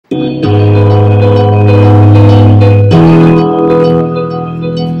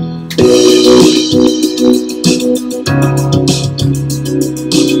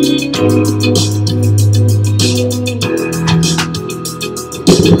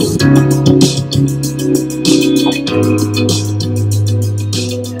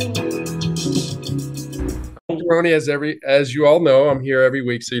Ronnie, as you all know, I'm here every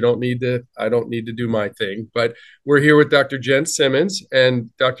week, so I don't need to do my thing. But we're here with Dr. Jen Simmons,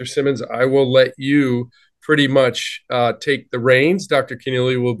 and Dr. Simmons, I will let you pretty much take the reins. Dr.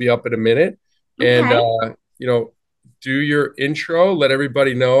 Keneally will be up in a minute, and Okay. do your intro. Let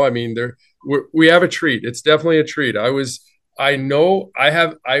everybody know. I mean, we have a treat. It's definitely a treat. I know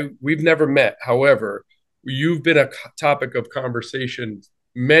we've never met. However, you've been a topic of conversation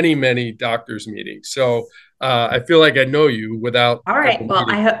many doctors meetings. So I feel like I know you without All ever right. Well,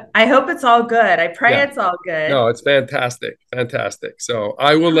 meeting. I hope it's all good. I pray Yeah, it's all good. no, it's fantastic. So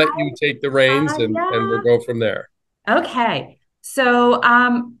I will let you take the reins, and we'll Yeah. go from there. Okay. So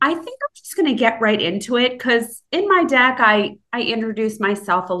I think I'm just going to get right into it because in my deck I introduced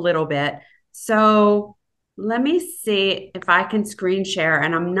myself a little bit. So let me see if I can screen share.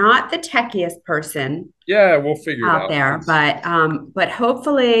 And I'm not the techiest person Yeah, we'll figure it out out. there, but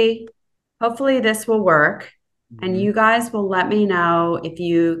hopefully this will work. And Mhm. you guys will let me know if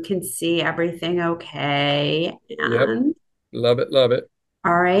you can see everything okay. Yep, And love it.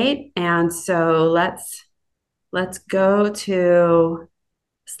 all right. And so let's go to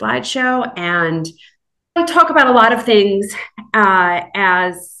slideshow and I talk about a lot of things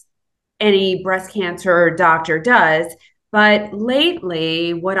as any breast cancer doctor does. But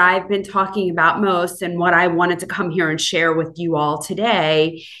lately, what I've been talking about most and what I wanted to come here and share with you all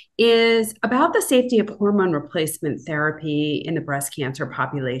today is about the safety of hormone replacement therapy in the breast cancer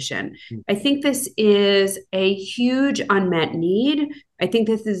population. I think this is a huge unmet need. I think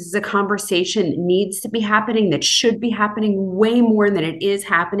this is a conversation that needs to be happening, that should be happening way more than it is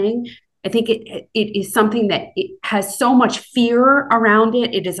happening. I think it is something that it has so much fear around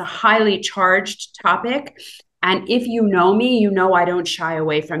it. It is a highly charged topic. And if you know me, you know I don't shy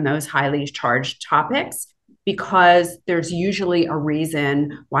away from those highly charged topics because there's usually a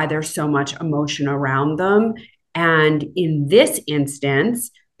reason why there's so much emotion around them. And in this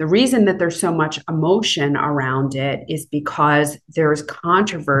instance, the reason that there's so much emotion around it is because there's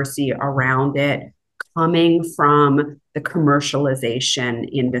controversy around it coming from the commercialization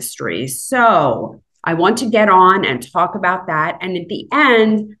industry. So I want to get on and talk about that. And at the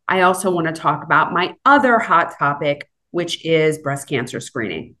end, I also want to talk about my other hot topic, which is breast cancer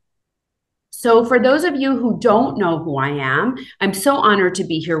screening. So, for those of you who don't know who I am, I'm so honored to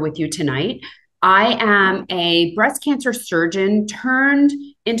be here with you tonight. I am a breast cancer surgeon turned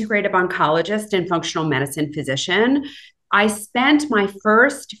integrative oncologist and functional medicine physician. I spent my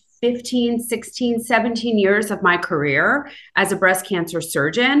first 15, 16, 17 years of my career as a breast cancer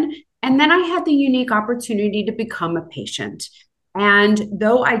surgeon. And then I had the unique opportunity to become a patient. And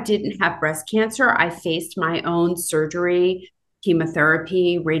though I didn't have breast cancer, I faced my own surgery,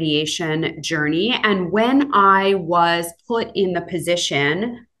 chemotherapy, radiation journey. And when I was put in the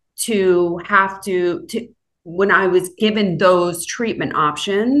position to have to when I was given those treatment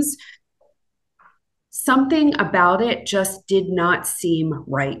options, something about it just did not seem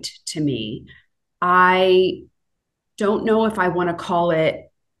right to me. I don't know if I want to call it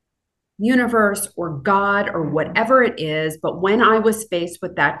universe or God or whatever it is. But when I was faced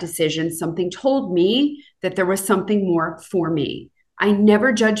with that decision, something told me that there was something more for me. I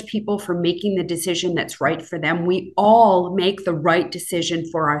never judge people for making the decision that's right for them. We all make the right decision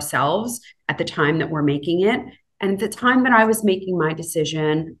for ourselves at the time that we're making it. And at the time that I was making my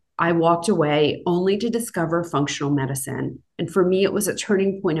decision, I walked away only to discover functional medicine. And for me, it was a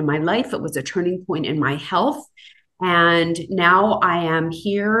turning point in my life. It was a turning point in my health. And now I am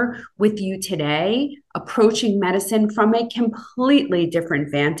here with you today, approaching medicine from a completely different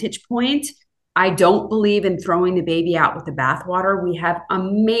vantage point. I don't believe in throwing the baby out with the bathwater. We have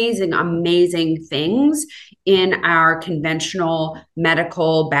amazing things in our conventional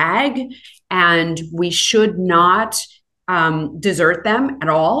medical bag, and we should not desert them at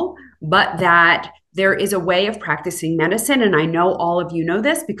all, but that there is a way of practicing medicine. And I know all of you know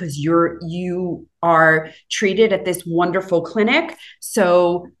this because you are treated at this wonderful clinic.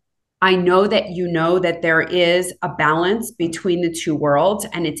 So I know that you know that there is a balance between the two worlds,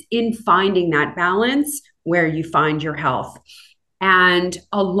 and it's in finding that balance where you find your health. And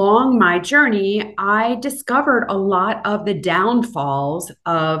along my journey, I discovered a lot of the downfalls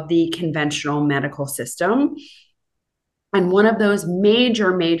of the conventional medical system. And one of those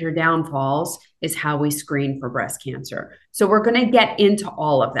major downfalls is how we screen for breast cancer. So we're going to get into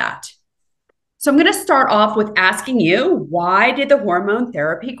all of that. So I'm going to start off with asking you, why did the hormone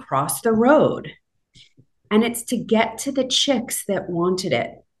therapy cross the road? And it's to get to the chicks that wanted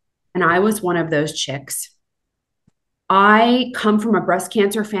it. And I was one of those chicks. I come from a breast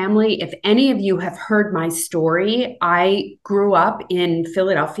cancer family. If any of you have heard my story, I grew up in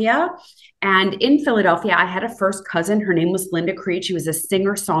Philadelphia. And in Philadelphia, I had a first cousin. Her name was Linda Creed. She was a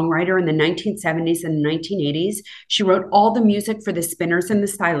singer-songwriter in the 1970s and 1980s. She wrote all the music for the Spinners and the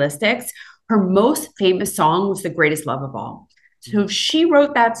Stylistics. Her most famous song was The Greatest Love of All. So she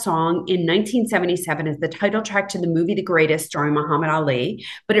wrote that song in 1977 as the title track to the movie The Greatest, starring Muhammad Ali.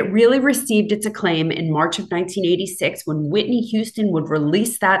 But it really received its acclaim in March of 1986 when Whitney Houston would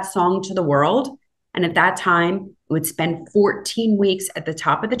release that song to the world. And at that time, it would spend 14 weeks at the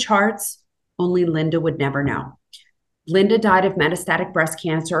top of the charts. Only Linda would never know. Linda died of metastatic breast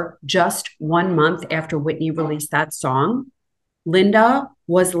cancer just 1 month after Whitney released that song. Linda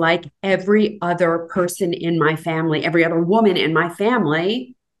was like every other person in my family, every other woman in my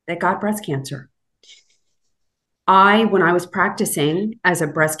family that got breast cancer. When I was practicing as a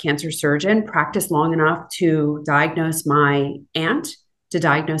breast cancer surgeon, practiced long enough to diagnose my aunt, to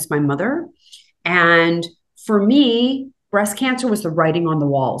diagnose my mother. And for me, breast cancer was the writing on the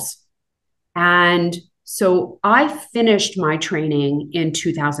walls. And so I finished my training in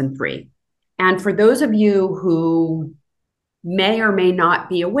 2003. And for those of you who may or may not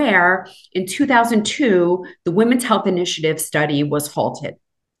be aware, in 2002, the Women's Health Initiative study was halted.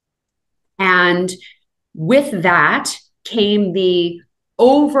 And with that came the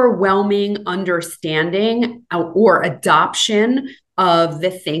overwhelming understanding or adoption of the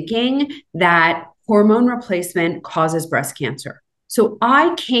thinking that hormone replacement causes breast cancer. So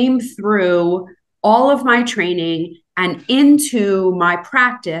I came through all of my training and into my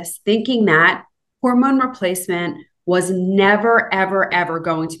practice thinking that hormone replacement was never, ever, ever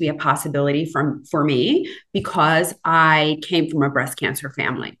going to be a possibility for me because I came from a breast cancer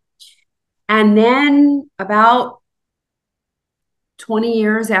family. And then about 20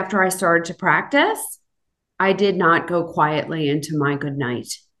 years after I started to practice, I did not go quietly into my good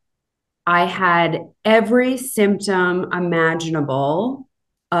night. I had every symptom imaginable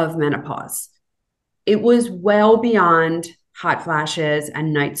of menopause. It was well beyond hot flashes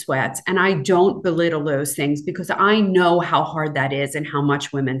and night sweats. And I don't belittle those things because I know how hard that is and how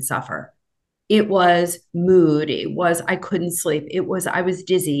much women suffer. It was mood. It was I couldn't sleep. It was I was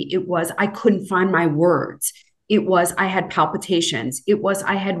dizzy. It was I couldn't find my words. It was I had palpitations. It was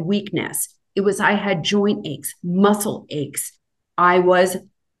I had weakness. It was I had joint aches, muscle aches. I was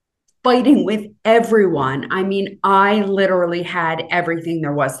fighting with everyone. I mean, I literally had everything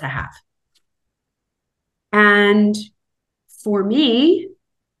there was to have. And for me,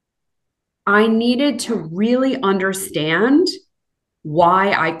 I needed to really understand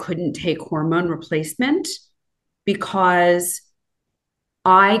why I couldn't take hormone replacement because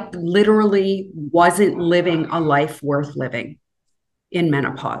I literally wasn't living a life worth living in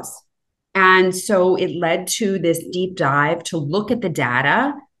menopause. And so it led to this deep dive to look at the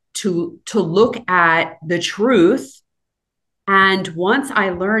data, to look at the truth. And once I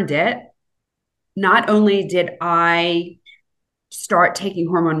learned it, not only did I start taking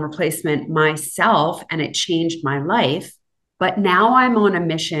hormone replacement myself and it changed my life, but now I'm on a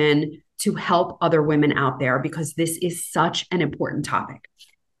mission to help other women out there because this is such an important topic.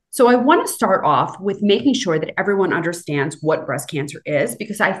 So I want to start off with making sure that everyone understands what breast cancer is,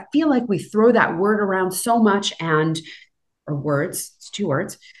 because I feel like we throw that word around so much or words, it's 2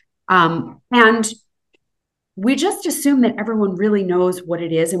 words. And we just assume that everyone really knows what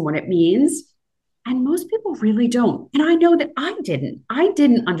it is and what it means. And most people really don't. And I know that I didn't. I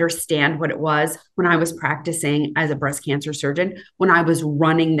didn't understand what it was when I was practicing as a breast cancer surgeon, when I was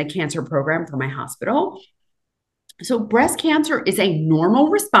running the cancer program for my hospital. So breast cancer is a normal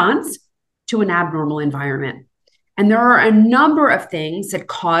response to an abnormal environment. And there are a number of things that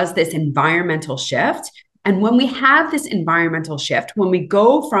cause this environmental shift. And when we have this environmental shift, when we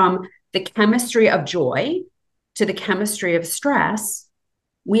go from the chemistry of joy to the chemistry of stress,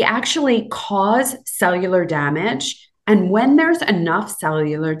 we actually cause cellular damage. And when there's enough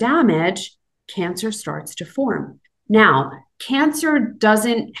cellular damage, cancer starts to form. Now, cancer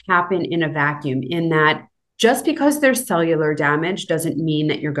doesn't happen in a vacuum, in that just because there's cellular damage doesn't mean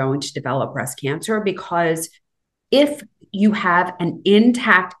that you're going to develop breast cancer, because if you have an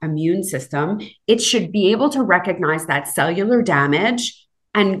intact immune system, it should be able to recognize that cellular damage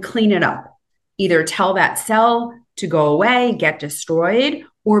and clean it up. Either tell that cell to go away, get destroyed,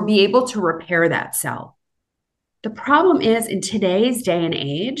 or be able to repair that cell. The problem is, in today's day and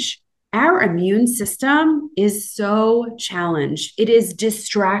age, our immune system is so challenged. It is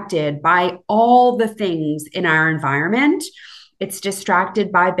distracted by all the things in our environment. It's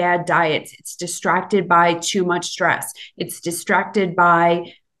distracted by bad diets. It's distracted by too much stress. It's distracted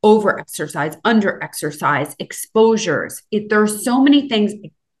by over exercise, under exercise, exposures. There's so many things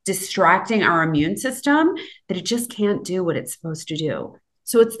distracting our immune system that it just can't do what it's supposed to do.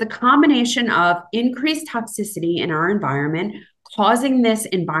 So it's the combination of increased toxicity in our environment causing this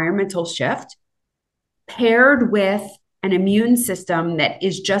environmental shift paired with an immune system that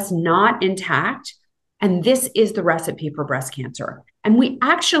is just not intact. And this is the recipe for breast cancer. And we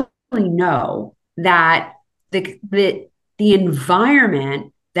actually know that the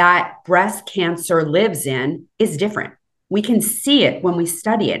environment that breast cancer lives in is different. We can see it when we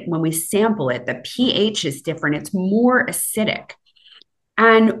study it, when we sample it. The pH is different, it's more acidic.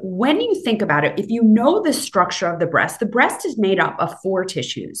 And when you think about it, if you know the structure of the breast is made up of 4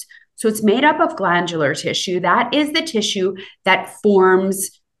 tissues. So it's made up of glandular tissue. That is the tissue that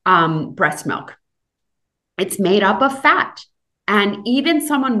forms breast milk. It's made up of fat. And even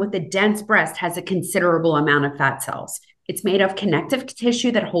someone with a dense breast has a considerable amount of fat cells. It's made of connective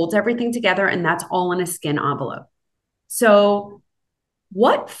tissue that holds everything together, and that's all in a skin envelope. So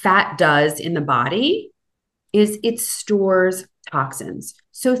what fat does in the body is it stores toxins.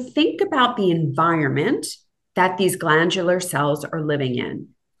 So think about the environment that these glandular cells are living in.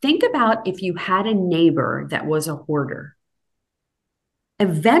 Think about if you had a neighbor that was a hoarder.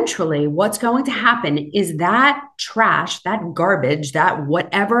 Eventually, what's going to happen is that trash, that garbage, that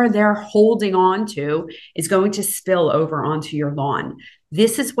whatever they're holding on to is going to spill over onto your lawn.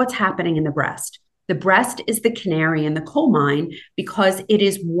 This is what's happening in the breast. The breast is the canary in the coal mine because it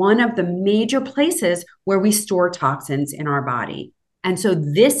is one of the major places where we store toxins in our body. And so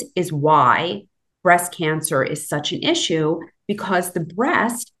this is why breast cancer is such an issue, because the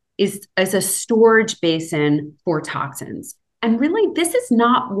breast is a storage basin for toxins. And really, this is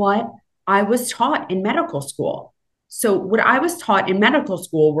not what I was taught in medical school. So what I was taught in medical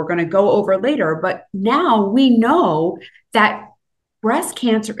school, we're going to go over later, but now we know that breast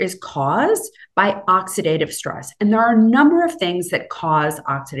cancer is caused by oxidative stress. And there are a number of things that cause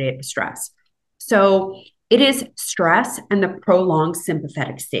oxidative stress. So it is stress and the prolonged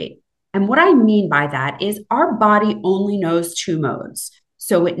sympathetic state. And what I mean by that is our body only knows 2 modes.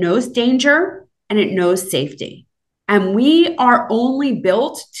 So it knows danger and it knows safety. And we are only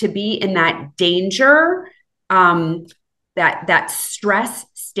built to be in that danger, that stress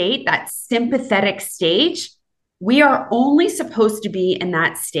state, that sympathetic state. We are only supposed to be in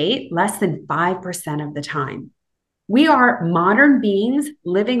that state less than 5% of the time. We are modern beings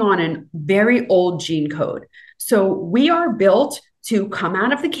living on a very old gene code. So we are built to come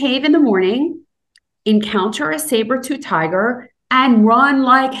out of the cave in the morning, encounter a saber-toothed tiger, and run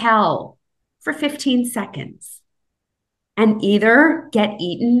like hell for 15 seconds. And either get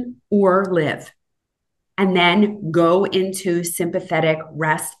eaten or live, and then go into sympathetic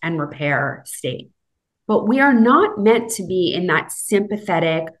rest and repair state. But we are not meant to be in that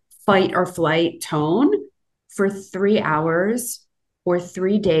sympathetic fight or flight tone for 3 hours or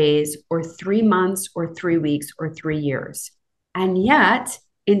 3 days or 3 months or 3 weeks or 3 years. And yet,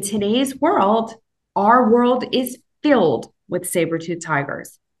 in today's world, our world is filled with saber-toothed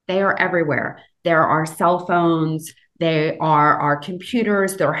tigers. They are everywhere. There are cell phones. They are our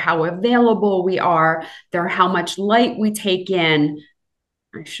computers. They're how available we are. They're how much light we take in.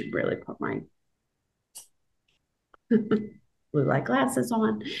 I should really put my blue light glasses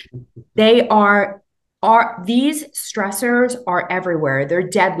on. These stressors are everywhere. They're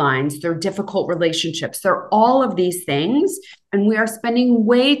deadlines. They're difficult relationships. They're all of these things. And we are spending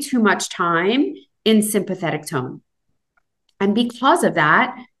way too much time in sympathetic tone. And because of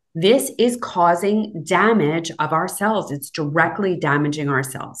that, this is causing damage of our cells. It's directly damaging our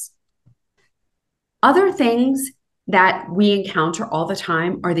cells. Other things that we encounter all the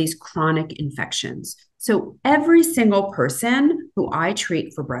time are these chronic infections. So every single person who I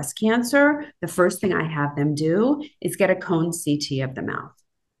treat for breast cancer, the first thing I have them do is get a cone CT of the mouth,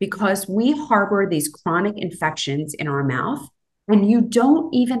 because we harbor these chronic infections in our mouth, and you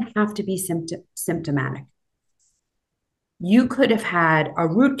don't even have to be symptomatic. You could have had a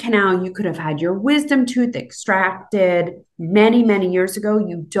root canal. You could have had your wisdom tooth extracted many, many years ago.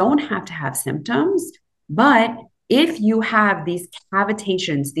 You don't have to have symptoms. But if you have these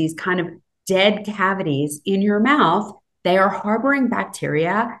cavitations, these kind of dead cavities in your mouth, they are harboring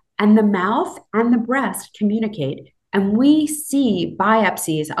bacteria, and the mouth and the breast communicate. And we see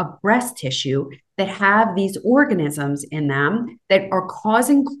biopsies of breast tissue that have these organisms in them that are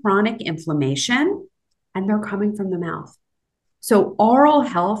causing chronic inflammation, and they're coming from the mouth. So, oral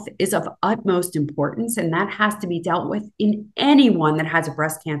health is of utmost importance, and that has to be dealt with in anyone that has a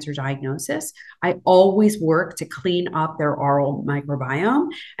breast cancer diagnosis. I always work to clean up their oral microbiome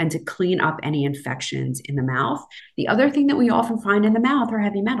and to clean up any infections in the mouth. The other thing that we often find in the mouth are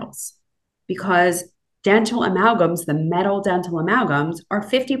heavy metals because dental amalgams, the metal dental amalgams, are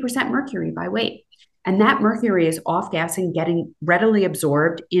 50% mercury by weight. And that mercury is off gassing, getting readily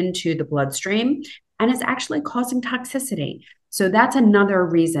absorbed into the bloodstream, and is actually causing toxicity. So that's another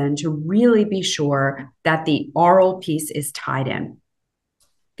reason to really be sure that the oral piece is tied in.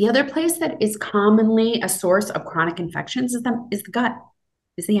 The other place that is commonly a source of chronic infections is the gut,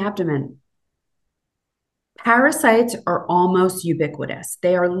 is the abdomen. Parasites are almost ubiquitous.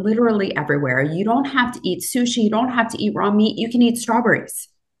 They are literally everywhere. You don't have to eat sushi. You don't have to eat raw meat. You can eat strawberries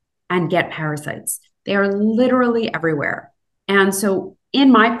and get parasites. They are literally everywhere. And so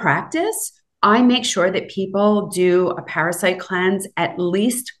in my practice, I make sure that people do a parasite cleanse at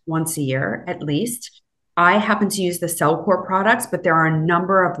least once a year, at least. I happen to use the Cellcore products, but there are a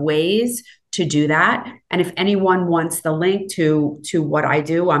number of ways to do that. And if anyone wants the link to what I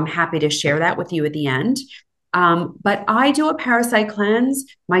do, I'm happy to share that with you at the end. But I do a parasite cleanse.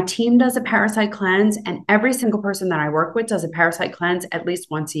 My team does a parasite cleanse, and every single person that I work with does a parasite cleanse at least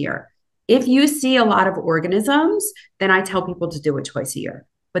once a year. If you see a lot of organisms, then I tell people to do it twice a year.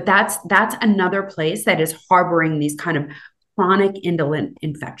 But that's another place that is harboring these kind of chronic indolent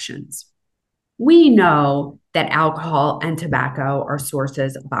infections. We know that alcohol and tobacco are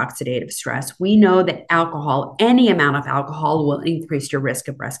sources of oxidative stress. We know that alcohol, any amount of alcohol, will increase your risk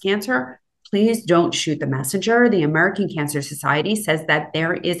of breast cancer. Please don't shoot the messenger. The American Cancer Society says that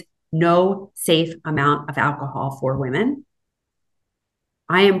there is no safe amount of alcohol for women.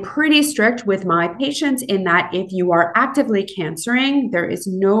 I am pretty strict with my patients in that if you are actively cancering, there is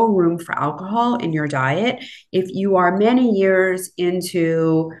no room for alcohol in your diet. If you are many years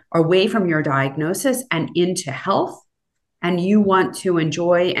into away from your diagnosis and into health, and you want to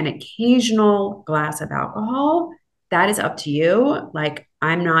enjoy an occasional glass of alcohol, that is up to you. Like,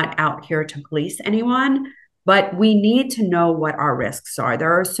 I'm not out here to police anyone, but we need to know what our risks are.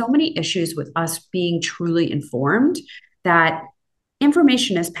 There are so many issues with us being truly informed that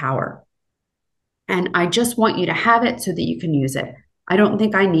information is power. And I just want you to have it so that you can use it. I don't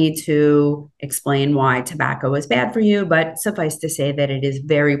think I need to explain why tobacco is bad for you, but suffice to say that it is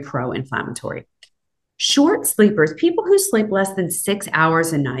very pro-inflammatory. Short sleepers, people who sleep less than 6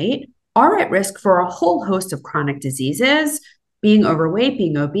 hours a night, are at risk for a whole host of chronic diseases, being overweight,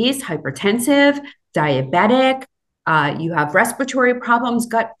 being obese, hypertensive, diabetic, you have respiratory problems,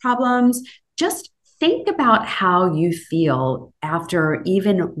 gut problems. Just think about how you feel after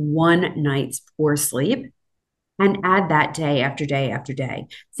even one night's poor sleep and add that day after day after day.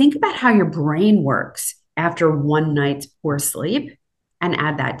 Think about how your brain works after one night's poor sleep and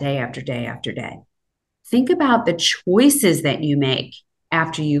add that day after day after day. Think about the choices that you make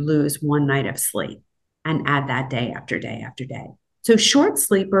after you lose one night of sleep and add that day after day after day. So short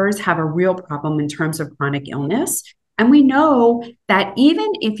sleepers have a real problem in terms of chronic illness. And we know that even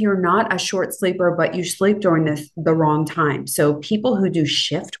if you're not a short sleeper, but you sleep during the wrong time. So people who do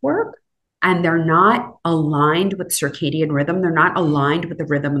shift work and they're not aligned with circadian rhythm, they're not aligned with the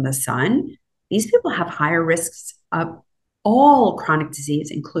rhythm of the sun, these people have higher risks of all chronic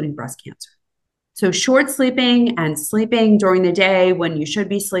disease, including breast cancer. So short sleeping and sleeping during the day when you should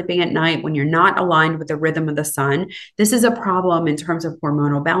be sleeping at night, when you're not aligned with the rhythm of the sun, this is a problem in terms of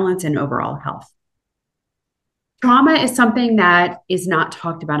hormonal balance and overall health. Trauma is something that is not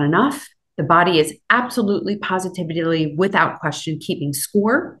talked about enough. The body is absolutely, positively, without question, keeping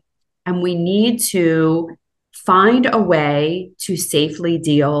score. And we need to find a way to safely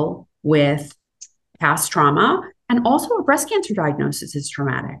deal with past trauma. And also, a breast cancer diagnosis is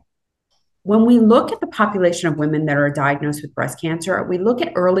traumatic. When we look at the population of women that are diagnosed with breast cancer, we look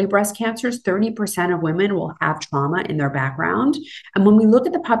at early breast cancers, 30% of women will have trauma in their background. And when we look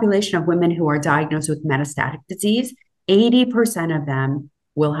at the population of women who are diagnosed with metastatic disease, 80% of them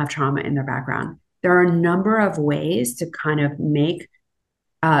will have trauma in their background. There are a number of ways to kind of make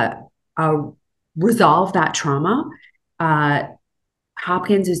resolve that trauma.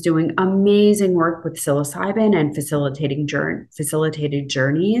 Hopkins is doing amazing work with psilocybin and facilitated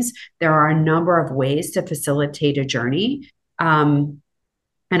journeys. There are a number of ways to facilitate a journey. And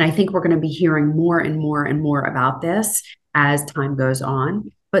I think we're going to be hearing more and more and more about this as time goes on.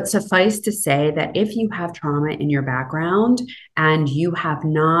 But suffice to say that if you have trauma in your background and you have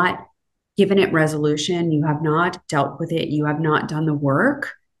not given it resolution, you have not dealt with it, you have not done the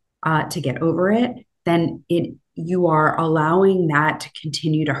work to get over it, then you are allowing that to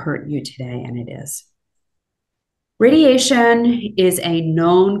continue to hurt you today, and it is. Radiation is a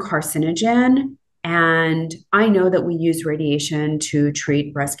known carcinogen, and I know that we use radiation to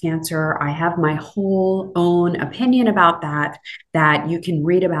treat breast cancer. I have my whole own opinion about that, that you can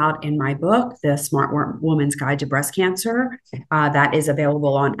read about in my book, The Smart Woman's Guide to Breast Cancer, that is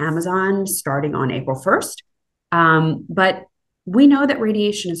available on Amazon starting on April 1st. But we know that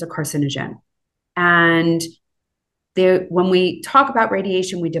radiation is a carcinogen. And when we talk about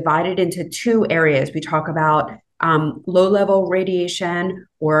radiation, we divide it into two areas. We talk about low-level radiation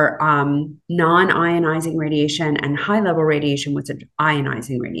or non-ionizing radiation, and high-level radiation, which is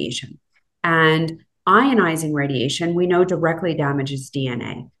ionizing radiation. And ionizing radiation, we know directly damages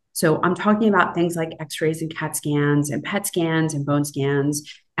DNA. So I'm talking about things like X-rays and CAT scans and PET scans and bone scans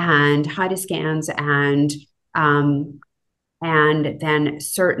and HIDA scans and then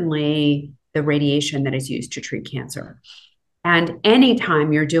certainly the radiation that is used to treat cancer. And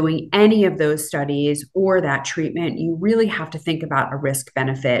anytime you're doing any of those studies or that treatment, you really have to think about a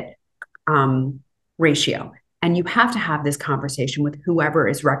risk-benefit ratio. And you have to have this conversation with whoever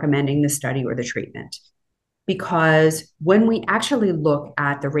is recommending the study or the treatment. Because when we actually look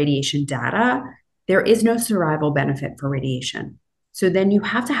at the radiation data, there is no survival benefit for radiation. So then you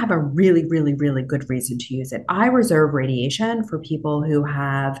have to have a really, really, really good reason to use it. I reserve radiation for people who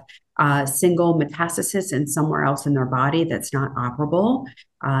have single metastasis in somewhere else in their body that's not operable.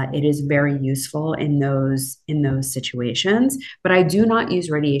 It is very useful in those situations, but I do not use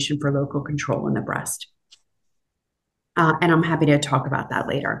radiation for local control in the breast. And I'm happy to talk about that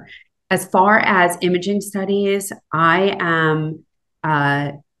later. As far as imaging studies, I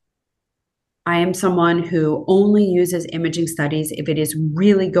am someone who only uses imaging studies if it is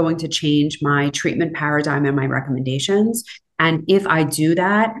really going to change my treatment paradigm and my recommendations. And if I do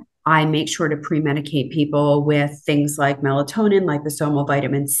that, I make sure to pre-medicate people with things like melatonin, liposomal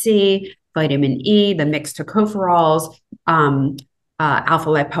vitamin C, vitamin E, the mixed tocopherols, alpha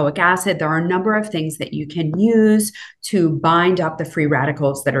lipoic acid. There are a number of things that you can use to bind up the free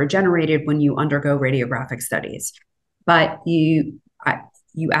radicals that are generated when you undergo radiographic studies. But you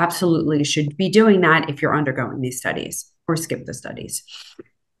absolutely should be doing that if you're undergoing these studies, or skip the studies.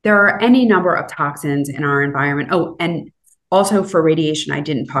 There are any number of toxins in our environment. Oh, and also for radiation, I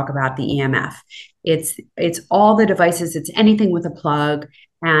didn't talk about the EMF. It's all the devices, it's anything with a plug.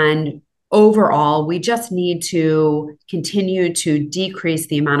 And overall, we just need to continue to decrease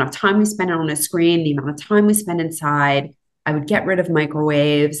the amount of time we spend on a screen, the amount of time we spend inside. I would get rid of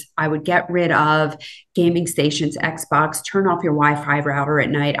microwaves. I would get rid of gaming stations, Xbox, turn off your Wi-Fi router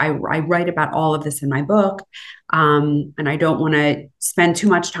at night. I write about all of this in my book. And I don't want to spend too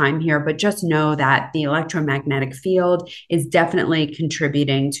much time here, but just know that the electromagnetic field is definitely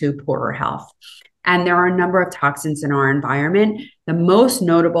contributing to poorer health. And there are a number of toxins in our environment. The most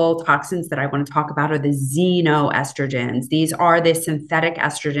notable toxins that I want to talk about are the xenoestrogens. These are the synthetic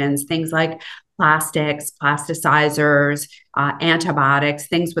estrogens, things like plastics, plasticizers, antibiotics,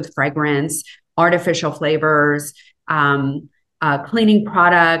 things with fragrance, artificial flavors, cleaning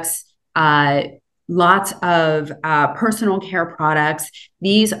products, lots of personal care products.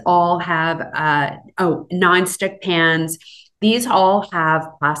 These all have, non-stick pans. These all have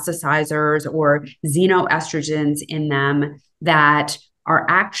plasticizers or xenoestrogens in them that are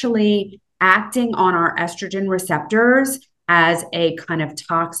actually acting on our estrogen receptors as a kind of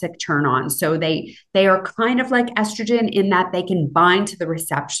toxic turn on. So they are kind of like estrogen in that they can bind to the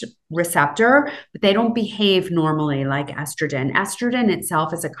receptor, but they don't behave normally like estrogen. Estrogen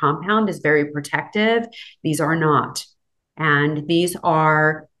itself as a compound is very protective. These are not. And these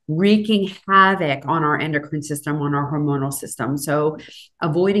are wreaking havoc on our endocrine system, on our hormonal system. So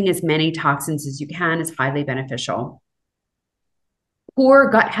avoiding as many toxins as you can is highly beneficial. Poor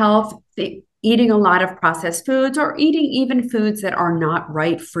gut health, eating a lot of processed foods or eating even foods that are not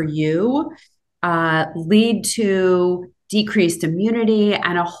right for you lead to decreased immunity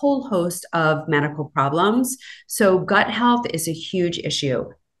and a whole host of medical problems. So gut health is a huge issue.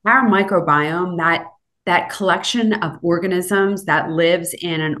 Our microbiome, that collection of organisms that lives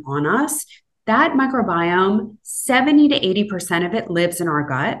in and on us, that microbiome, 70 to 80% of it lives in our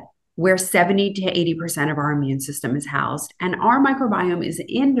gut, where 70 to 80% of our immune system is housed. And our microbiome is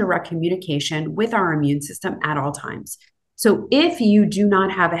in direct communication with our immune system at all times. So if you do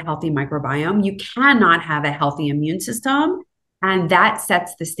not have a healthy microbiome, you cannot have a healthy immune system. And that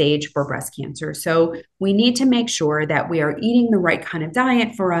sets the stage for breast cancer. So we need to make sure that we are eating the right kind of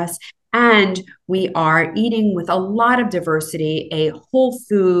diet for us. And we are eating with a lot of diversity, a whole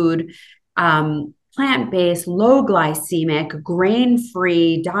food, plant-based, low glycemic,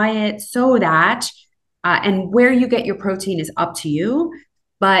 grain-free diet so that, and where you get your protein is up to you,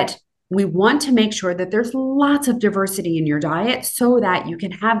 but we want to make sure that there's lots of diversity in your diet so that you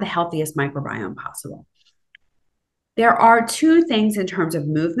can have the healthiest microbiome possible. There are two things in terms of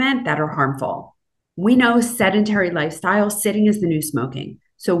movement that are harmful. We know sedentary lifestyle, sitting is the new smoking.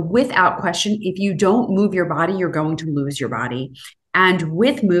 So without question, if you don't move your body, you're going to lose your body. And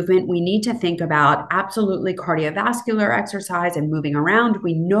with movement, we need to think about absolutely cardiovascular exercise and moving around.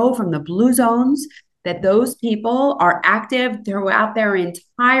 We know from the blue zones that those people are active throughout their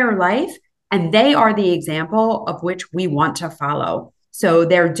entire life, and they are the example of which we want to follow. So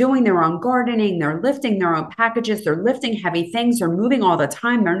they're doing their own gardening, they're lifting their own packages, they're lifting heavy things, they're moving all the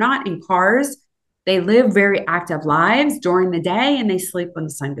time, they're not in cars. They live very active lives during the day and they sleep when the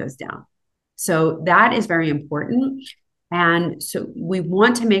sun goes down. So that is very important. And so we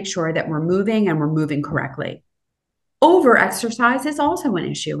want to make sure that we're moving and we're moving correctly. Over exercise is also an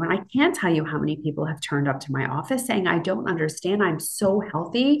issue. And I can't tell you how many people have turned up to my office saying, I don't understand. I'm so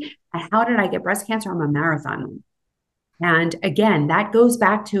healthy. And how did I get breast cancer? I'm a marathon. And again, that goes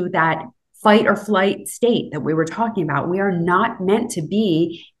back to that fight or flight state that we were talking about. We are not meant to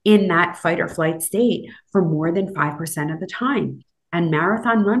be in that fight or flight state for more than 5% of the time. And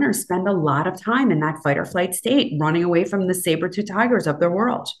marathon runners spend a lot of time in that fight or flight state, running away from the saber-tooth tigers of their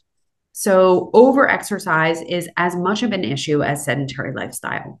world. So over exercise is as much of an issue as sedentary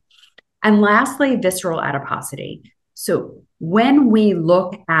lifestyle. And lastly, visceral adiposity. So when we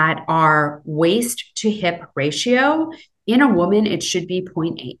look at our waist to hip ratio, in a woman, it should be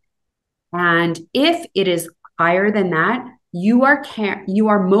 0.8. And if it is higher than that, you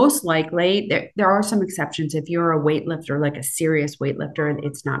are most likely, there are some exceptions. If you're a weightlifter, like a serious weightlifter,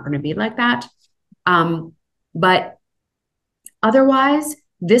 it's not going to be like that. But otherwise,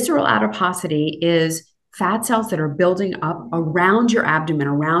 visceral adiposity is fat cells that are building up around your abdomen,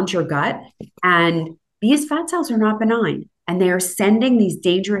 around your gut. And these fat cells are not benign. And they are sending these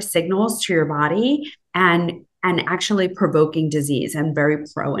dangerous signals to your body and actually provoking disease and very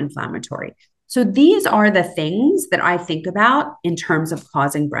pro-inflammatory. So these are the things that I think about in terms of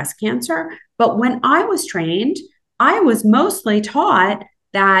causing breast cancer. But when I was trained, I was mostly taught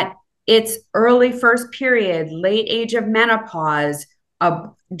that it's early first period, late age of menopause, a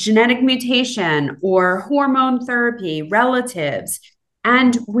genetic mutation, or hormone therapy, relatives.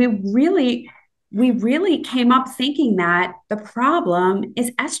 And we really came up thinking that the problem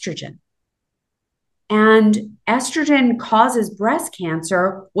is estrogen. And estrogen causes breast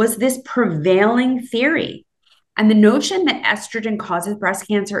cancer was this prevailing theory. And the notion that estrogen causes breast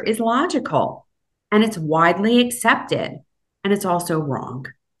cancer is logical and it's widely accepted. And it's also wrong.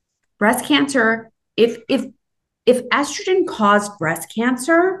 Breast cancer, if estrogen caused breast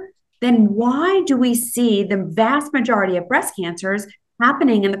cancer, then why do we see the vast majority of breast cancers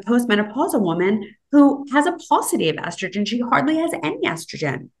happening in the postmenopausal woman who has a paucity of estrogen? She hardly has any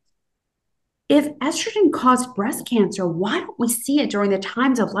estrogen. If estrogen caused breast cancer, why don't we see it during the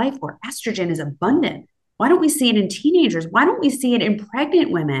times of life where estrogen is abundant? Why don't we see it in teenagers? Why don't we see it in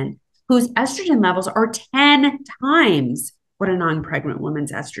pregnant women whose estrogen levels are 10 times what a non-pregnant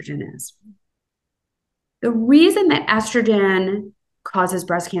woman's estrogen is? The reason that estrogen causes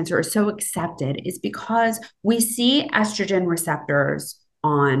breast cancer is so accepted is because we see estrogen receptors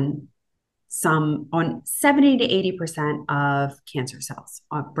on 70 to 80% of cancer cells,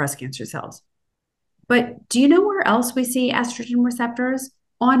 of breast cancer cells. But do you know where else we see estrogen receptors?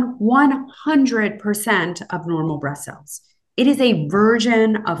 On 100% of normal breast cells. It is a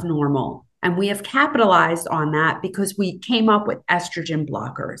version of normal. And we have capitalized on that because we came up with estrogen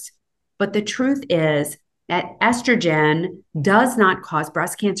blockers. But the truth is that estrogen does not cause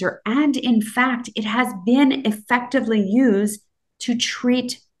breast cancer. And in fact, it has been effectively used to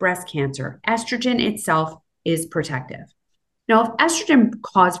treat breast cancer. Estrogen itself is protective. Now, if estrogen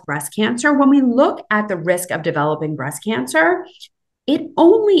caused breast cancer, when we look at the risk of developing breast cancer, it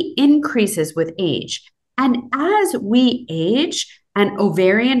only increases with age. And as we age and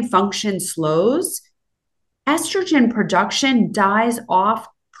ovarian function slows, estrogen production dies off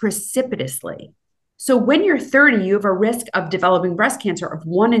precipitously. So when you're 30, you have a risk of developing breast cancer of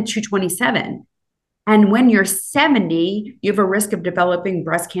 1 in 227. And when you're 70, you have a risk of developing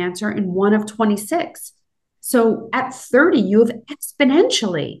breast cancer in 1 of 26. So at 30, you have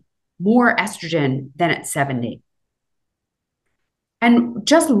exponentially more estrogen than at 70. And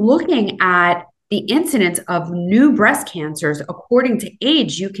just looking at the incidence of new breast cancers according to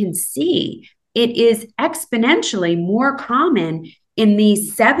age, you can see it is exponentially more common in the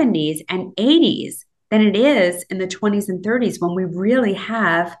 70s and 80s than it is in the 20s and 30s when we really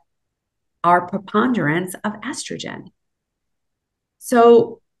have our preponderance of estrogen.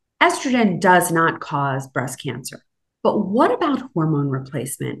 So estrogen does not cause breast cancer. But what about hormone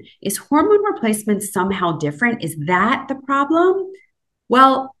replacement? Is hormone replacement somehow different? Is that the problem?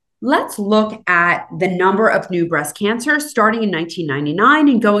 Well, let's look at the number of new breast cancers starting in 1999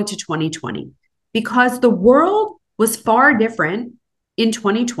 and going to 2020, because the world was far different in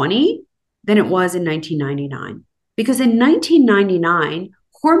 2020 than it was in 1999. Because in 1999,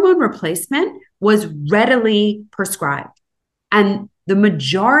 hormone replacement was readily prescribed. And the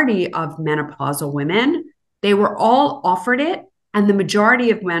majority of menopausal women, they were all offered it. And the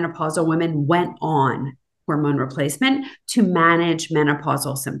majority of menopausal women went on hormone replacement to manage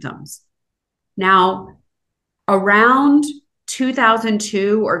menopausal symptoms. Now, around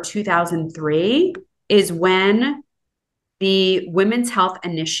 2002 or 2003 is when the Women's Health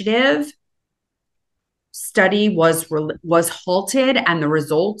Initiative study was halted and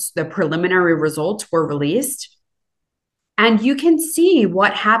the preliminary results were released. And you can see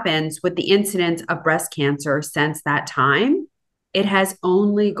what happens with the incidence of breast cancer since that time. It has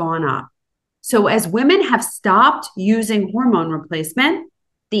only gone up. So as women have stopped using hormone replacement,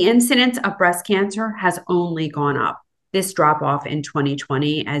 the incidence of breast cancer has only gone up. This drop off in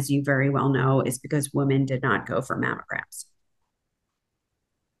 2020, as you very well know, is because women did not go for mammograms.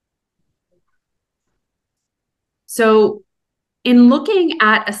 So in looking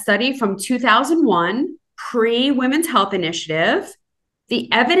at a study from 2001, pre-Women's Health Initiative, the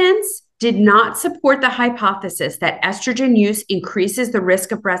evidence did not support the hypothesis that estrogen use increases the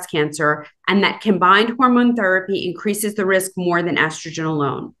risk of breast cancer and that combined hormone therapy increases the risk more than estrogen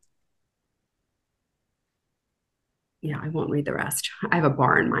alone. Yeah, I won't read the rest. I have a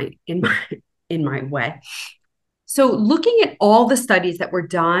bar in my way. So looking at all the studies that were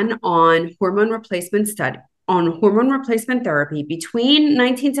done on hormone replacement therapy between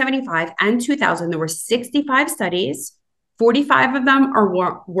 1975 and 2000, there were 65 studies. 45 of them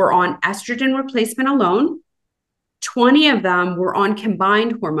were on estrogen replacement alone. 20 of them were on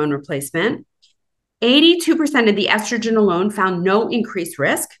combined hormone replacement. 82% of the estrogen alone found no increased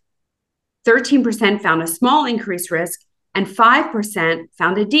risk. 13% found a small increased risk, and 5%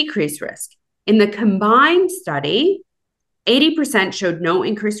 found a decreased risk. In the combined study, 80% showed no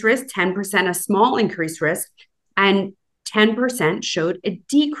increased risk, 10% a small increased risk, and 10% showed a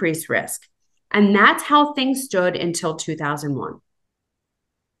decreased risk. And that's how things stood until 2001.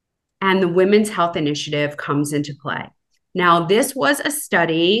 And the Women's Health Initiative comes into play. Now, this was a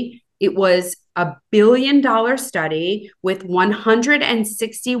study. It was a $1 billion study with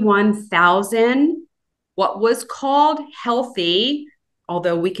 161,000 what was called healthy,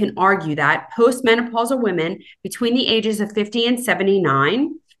 although we can argue that, postmenopausal women between the ages of 50 and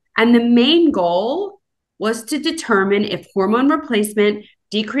 79. And the main goal was to determine if hormone replacement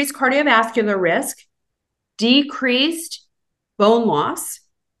decreased cardiovascular risk, decreased bone loss,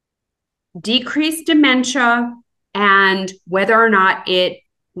 decreased dementia, and whether or not it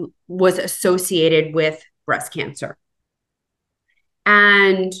was associated with breast cancer.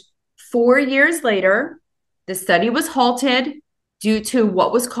 And 4 years later, the study was halted due to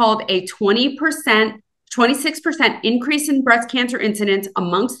what was called a 26% increase in breast cancer incidence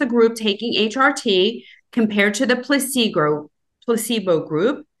amongst the group taking HRT compared to the placebo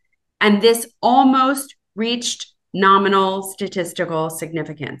group. And this almost reached nominal statistical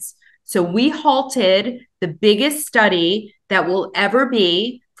significance. So we halted the biggest study that will ever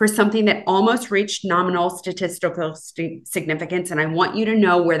be for something that almost reached nominal statistical significance. And I want you to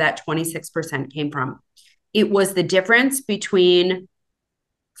know where that 26% came from. It was the difference between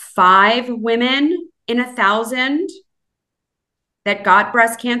 5 women in 1,000 that got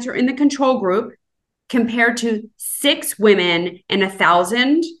breast cancer in the control group compared to 6 women in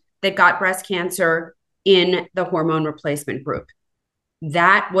 1,000 that got breast cancer in the hormone replacement group.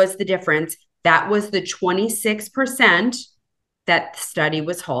 That was the difference. That was the 26% that the study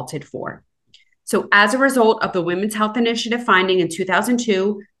was halted for. So as a result of the Women's Health Initiative finding in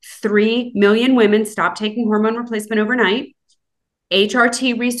 2002, 3 million women stopped taking hormone replacement overnight.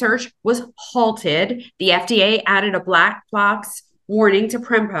 HRT research was halted. The FDA added a black box warning to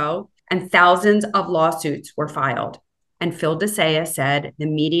Prempo, and thousands of lawsuits were filed. And Phil DeSaya said the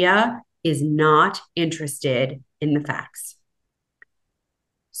media is not interested in the facts.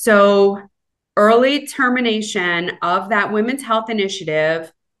 So early termination of that Women's Health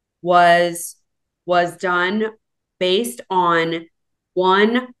Initiative was done based on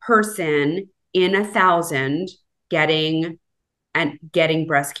 1 person in 1,000 getting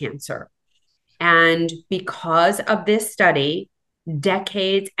breast cancer. And because of this study,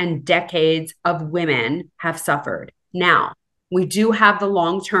 decades and decades of women have suffered. Now, we do have the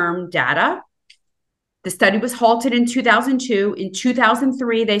long-term data. The study was halted in 2002. In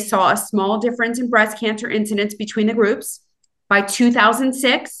 2003, they saw a small difference in breast cancer incidence between the groups. By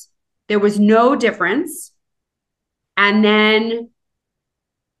 2006, there was no difference. And then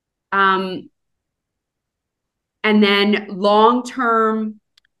long-term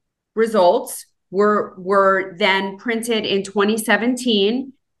results were then printed in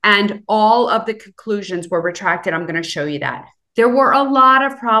 2017, and all of the conclusions were retracted. I'm going to show you that. There were a lot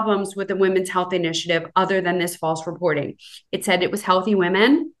of problems with the Women's Health Initiative other than this false reporting. It said it was healthy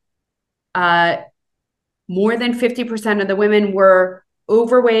women. More than 50% of the women were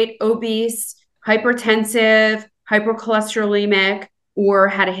overweight, obese, hypertensive, hypercholesterolemic, or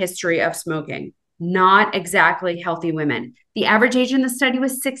had a history of smoking. Not exactly healthy women. The average age in the study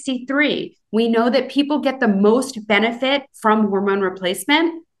was 63. We know that people get the most benefit from hormone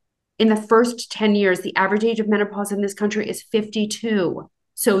replacement in the first 10 years. The average age of menopause in this country is 52.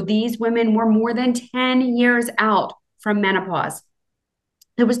 So these women were more than 10 years out from menopause.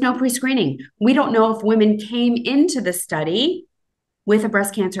 There was no pre-screening. We don't know if women came into the study with a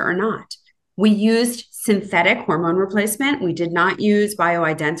breast cancer or not. We used synthetic hormone replacement. We did not use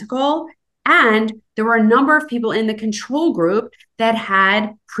bioidentical. And there were a number of people in the control group that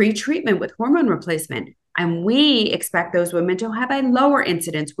had pre-treatment with hormone replacement. And we expect those women to have a lower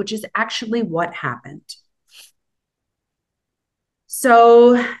incidence, which is actually what happened.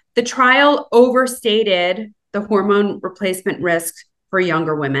 So the trial overstated the hormone replacement risks for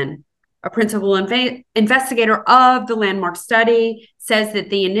younger women. A principal investigator of the landmark study says that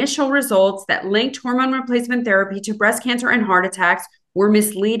the initial results that linked hormone replacement therapy to breast cancer and heart attacks were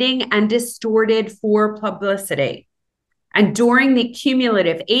misleading and distorted for publicity. And during the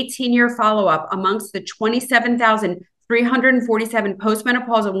cumulative 18-year follow-up amongst the 27,347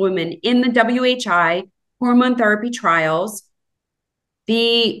 postmenopausal women in the WHI hormone therapy trials,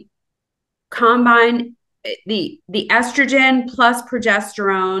 the estrogen plus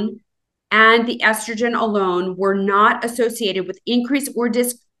progesterone and the estrogen alone were not associated with increased or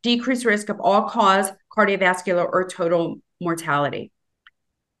decreased risk of all-cause cardiovascular or total mortality.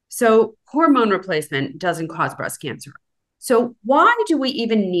 So hormone replacement doesn't cause breast cancer. So why do we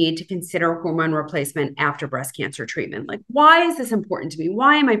even need to consider hormone replacement after breast cancer treatment? Like, why is this important to me?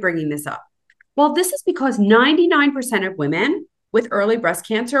 Why am I bringing this up? Well, this is because 99% of women with early breast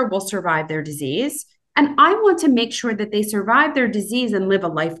cancer will survive their disease. And I want to make sure that they survive their disease and live a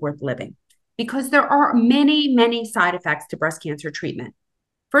life worth living, because there are many, many side effects to breast cancer treatment.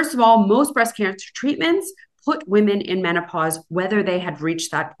 First of all, most breast cancer treatments put women in menopause, whether they had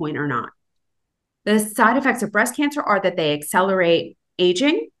reached that point or not. The side effects of breast cancer are that they accelerate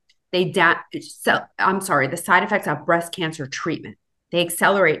aging. The side effects of breast cancer treatment. They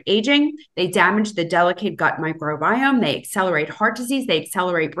accelerate aging. They damage the delicate gut microbiome. They accelerate heart disease. They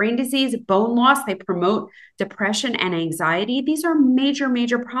accelerate brain disease, bone loss. They promote depression and anxiety. These are major,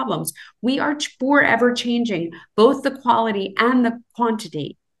 major problems. We are forever changing both the quality and the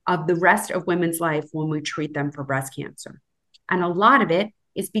quantity of the rest of women's life when we treat them for breast cancer. And a lot of it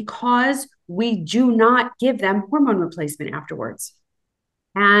is because we do not give them hormone replacement afterwards.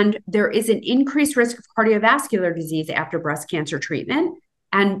 And there is an increased risk of cardiovascular disease after breast cancer treatment.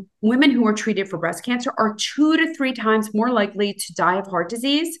 And women who are treated for breast cancer are 2 to 3 times more likely to die of heart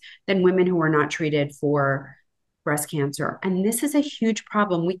disease than women who are not treated for breast cancer. And this is a huge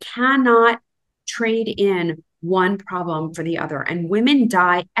problem. We cannot trade in one problem for the other. And women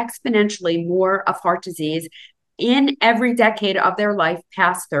die exponentially more of heart disease in every decade of their life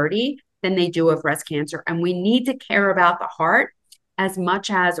past 30 than they do of breast cancer. And we need to care about the heart as much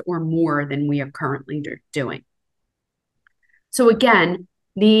as or more than we are currently doing. So again,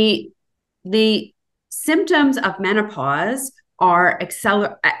 the symptoms of menopause are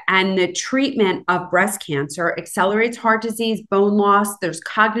and the treatment of breast cancer accelerates heart disease, bone loss. There's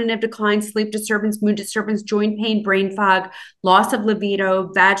cognitive decline, sleep disturbance, mood disturbance, joint pain, brain fog, loss of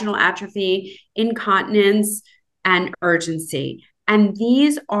libido, vaginal atrophy, incontinence, and urgency. And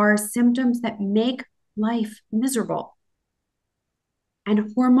these are symptoms that make life miserable.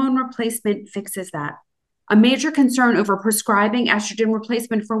 And hormone replacement fixes that. A major concern over prescribing estrogen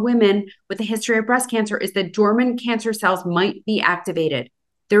replacement for women with a history of breast cancer is that dormant cancer cells might be activated.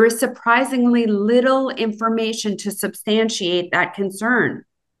 There is surprisingly little information to substantiate that concern.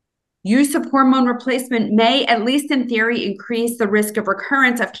 Use of hormone replacement may, at least in theory, increase the risk of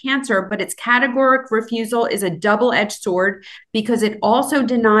recurrence of cancer, but its categoric refusal is a double-edged sword because it also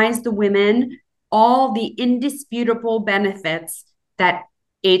denies the women all the indisputable benefits that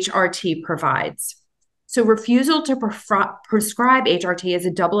HRT provides. So refusal to prescribe HRT is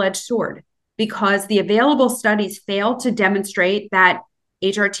a double-edged sword because the available studies fail to demonstrate that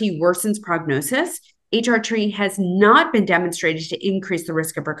HRT worsens prognosis HRT has not been demonstrated to increase the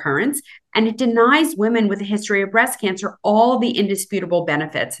risk of recurrence, and it denies women with a history of breast cancer all the indisputable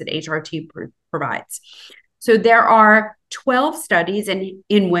benefits that HRT provides. So there are 12 studies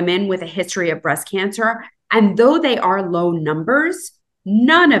in women with a history of breast cancer, and though they are low numbers,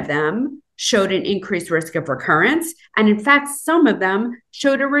 none of them showed an increased risk of recurrence. And in fact, some of them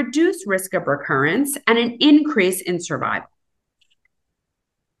showed a reduced risk of recurrence and an increase in survival.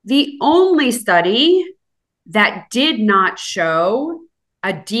 The only study that did not show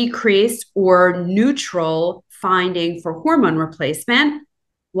a decrease or neutral finding for hormone replacement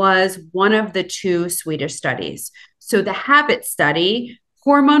was one of the two Swedish studies. So the HABIT study,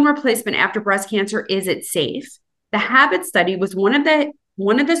 hormone replacement after breast cancer, is it safe? The HABIT study was one of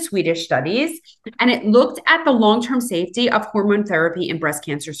the Swedish studies, and it looked at the long-term safety of hormone therapy in breast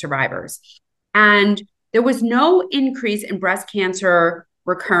cancer survivors. And there was no increase in breast cancer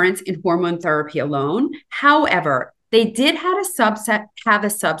recurrence in hormone therapy alone. However, they did have a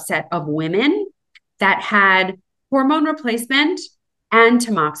subset of women that had hormone replacement and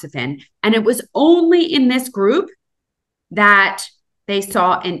tamoxifen. And it was only in this group that they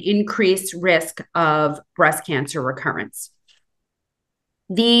saw an increased risk of breast cancer recurrence.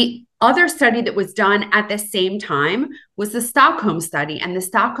 The other study that was done at the same time was the Stockholm study, and the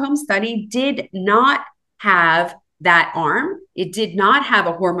Stockholm study did not have that arm. It did not have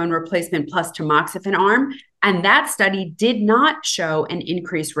a hormone replacement plus tamoxifen arm, and that study did not show an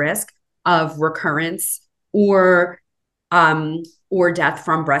increased risk of recurrence or death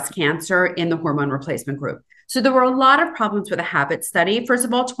from breast cancer in the hormone replacement group. So there were a lot of problems with the HABIT study. First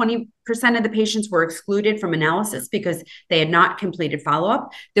of all, 20% of the patients were excluded from analysis because they had not completed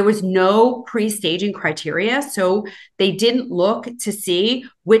follow-up. There was no pre-staging criteria, so they didn't look to see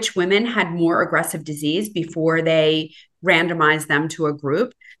which women had more aggressive disease before they randomized them to a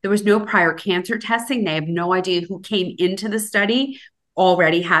group. There was no prior cancer testing. They have no idea who came into the study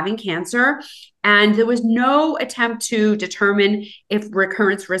already having cancer. And there was no attempt to determine if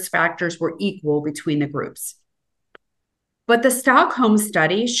recurrence risk factors were equal between the groups. But the Stockholm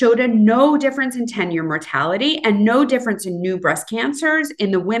study showed no difference in 10-year mortality and no difference in new breast cancers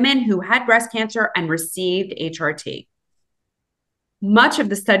in the women who had breast cancer and received HRT. Much of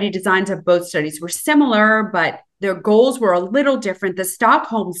the study designs of both studies were similar, but their goals were a little different. The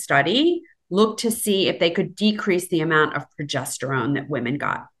Stockholm study looked to see if they could decrease the amount of progesterone that women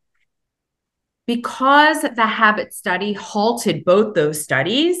got. Because the HABIT study halted both those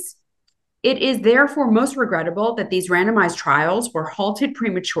studies, it is therefore most regrettable that these randomized trials were halted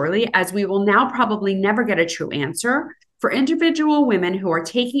prematurely, as we will now probably never get a true answer. For individual women who are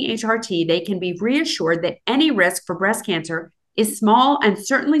taking HRT, they can be reassured that any risk for breast cancer is small and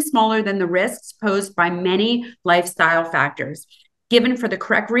certainly smaller than the risks posed by many lifestyle factors. Given for the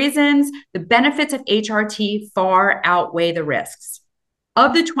correct reasons, the benefits of HRT far outweigh the risks.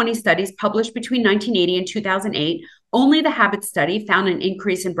 Of the 20 studies published between 1980 and 2008, only the HABIT study found an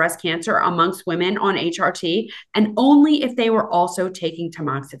increase in breast cancer amongst women on HRT, and only if they were also taking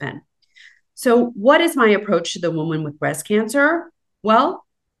tamoxifen. So what is my approach to the woman with breast cancer? Well,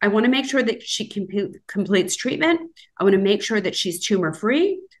 I want to make sure that she completes treatment. I want to make sure that she's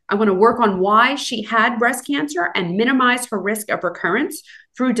tumor-free. I want to work on why she had breast cancer and minimize her risk of recurrence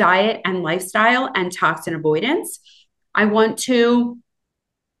through diet and lifestyle and toxin avoidance. I want to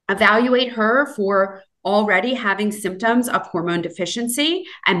evaluate her for already having symptoms of hormone deficiency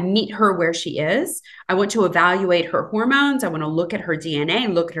and meet her where she is. I want to evaluate her hormones. I want to look at her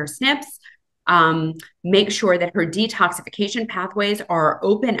DNA, look at her SNPs, make sure that her detoxification pathways are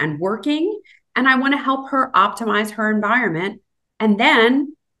open and working. And I want to help her optimize her environment. And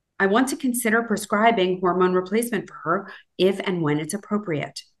then I want to consider prescribing hormone replacement for her if and when it's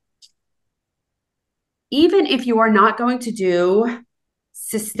appropriate. Even if you are not going to do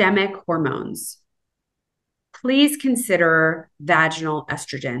systemic hormones, please consider vaginal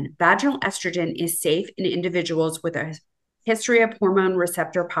estrogen. Vaginal estrogen is safe in individuals with a history of hormone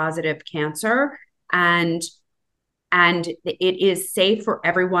receptor positive cancer, and it is safe for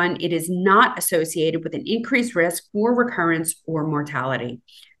everyone. It is not associated with an increased risk for recurrence or mortality.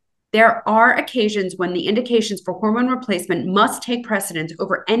 There are occasions when the indications for hormone replacement must take precedence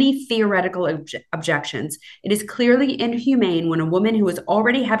over any theoretical objections. It is clearly inhumane when a woman who is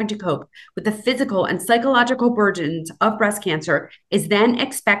already having to cope with the physical and psychological burdens of breast cancer is then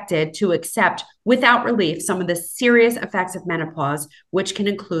expected to accept without relief some of the serious effects of menopause, which can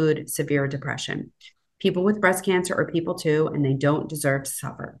include severe depression. People with breast cancer are people too, and they don't deserve to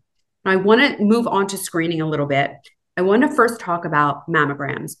suffer. I want to move on to screening a little bit. I want to first talk about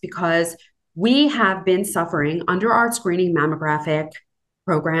mammograms because we have been suffering under our screening mammographic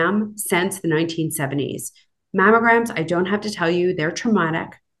program since the 1970s. Mammograms, I don't have to tell you, they're traumatic.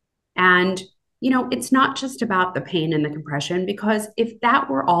 And, it's not just about the pain and the compression, because if that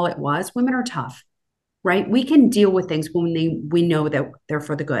were all it was, women are tough, right? We can deal with things when we know that they're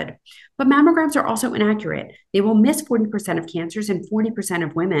for the good. But mammograms are also inaccurate. They will miss 40% of cancers in 40%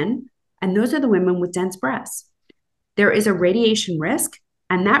 of women. And those are the women with dense breasts. There is a radiation risk,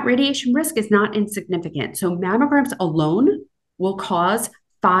 and that radiation risk is not insignificant. So mammograms alone will cause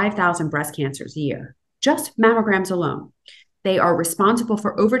 5,000 breast cancers a year, just mammograms alone. They are responsible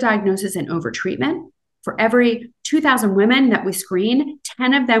for overdiagnosis and overtreatment. For every 2,000 women that we screen,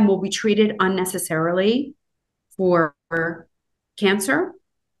 10 of them will be treated unnecessarily for cancer.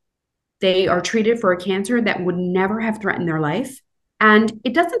 They are treated for a cancer that would never have threatened their life. And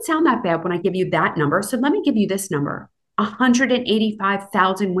it doesn't sound that bad when I give you that number. So let me give you this number.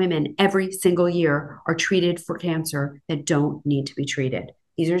 185,000 women every single year are treated for cancer that don't need to be treated.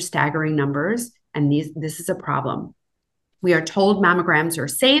 These are staggering numbers, and this is a problem. We are told mammograms are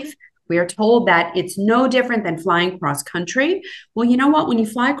safe. We are told that it's no different than flying cross country. Well, you know what? When you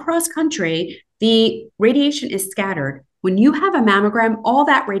fly cross country, the radiation is scattered. When you have a mammogram, all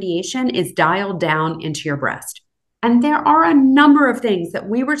that radiation is dialed down into your breast. And there are a number of things that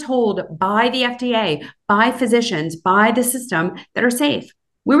we were told by the FDA, by physicians, by the system that are safe.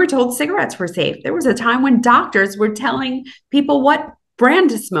 We were told cigarettes were safe. There was a time when doctors were telling people what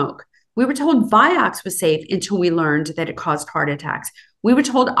brand to smoke. We were told Vioxx was safe until we learned that it caused heart attacks. We were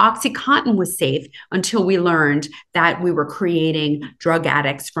told OxyContin was safe until we learned that we were creating drug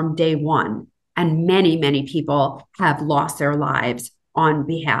addicts from day one. And many, many people have lost their lives on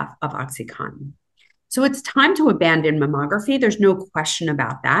behalf of OxyContin. So it's time to abandon mammography. There's no question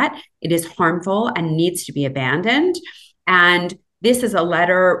about that. It is harmful and needs to be abandoned. And this is a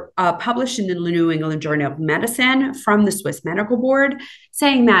letter published in the New England Journal of Medicine from the Swiss Medical Board,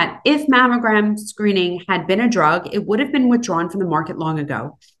 saying that if mammogram screening had been a drug, it would have been withdrawn from the market long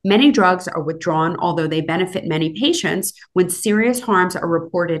ago. Many drugs are withdrawn, although they benefit many patients, when serious harms are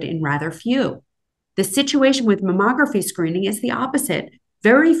reported in rather few. The situation with mammography screening is the opposite.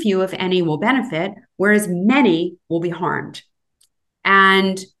 Very few, if any, will benefit, whereas many will be harmed.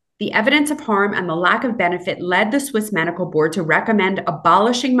 And the evidence of harm and the lack of benefit led the Swiss Medical Board to recommend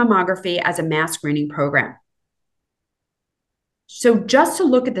abolishing mammography as a mass screening program. So just to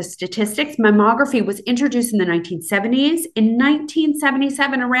look at the statistics, mammography was introduced in the 1970s. In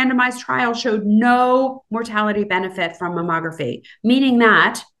 1977, a randomized trial showed no mortality benefit from mammography, meaning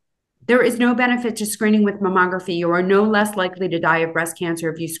that there is no benefit to screening with mammography. You are no less likely to die of breast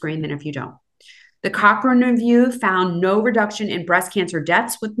cancer if you screen than if you don't. The Cochrane review found no reduction in breast cancer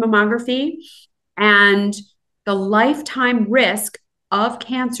deaths with mammography, and the lifetime risk of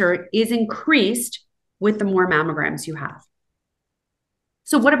cancer is increased with the more mammograms you have.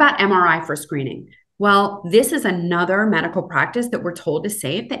 So what about MRI for screening? Well, this is another medical practice that we're told is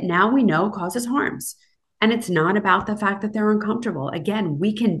safe that now we know causes harms. And it's not about the fact that they're uncomfortable. Again,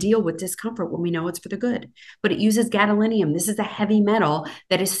 we can deal with discomfort when we know it's for the good. But it uses gadolinium. This is a heavy metal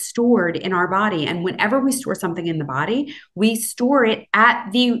that is stored in our body. And whenever we store something in the body, we store it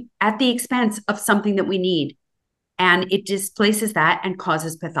at the expense of something that we need. And it displaces that and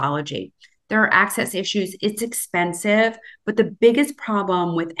causes pathology. There are access issues. It's expensive. But the biggest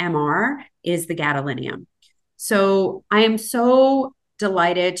problem with MR is the gadolinium. So I am so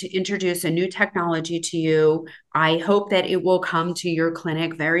delighted to introduce a new technology to you. I hope that it will come to your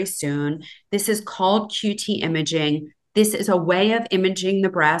clinic very soon. This is called QT imaging. This is a way of imaging the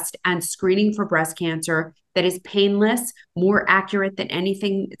breast and screening for breast cancer that is painless, more accurate than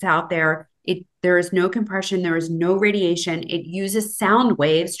anything that's out there. There is no compression. There is no radiation. It uses sound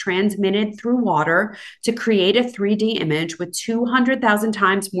waves transmitted through water to create a 3D image with 200,000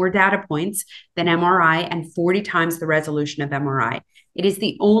 times more data points than MRI and 40 times the resolution of MRI. It is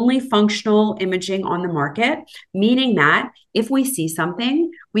the only functional imaging on the market, meaning that if we see something,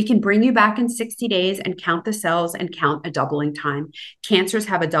 we can bring you back in 60 days and count the cells and count a doubling time. Cancers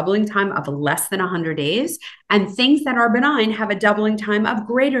have a doubling time of less than 100 days, and things that are benign have a doubling time of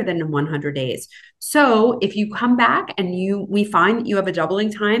greater than 100 days. So if you come back and we find that you have a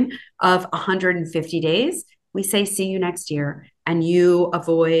doubling time of 150 days, we say, see you next year, and you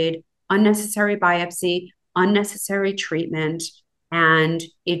avoid unnecessary biopsy, unnecessary treatment, and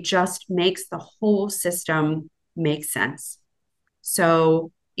it just makes the whole system make sense.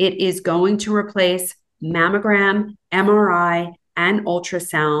 So it is going to replace mammogram, MRI, and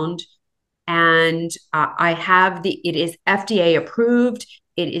ultrasound. And it is FDA approved.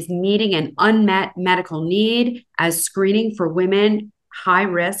 It is meeting an unmet medical need as screening for women high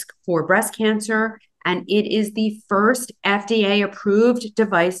risk for breast cancer and it is the first FDA-approved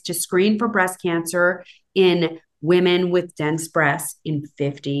device to screen for breast cancer in women with dense breasts in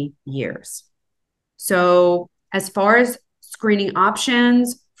 50 years. So as far as screening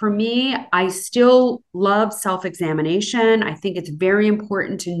options, for me, I still love self-examination. I think it's very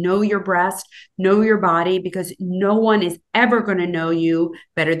important to know your breast, know your body, because no one is ever going to know you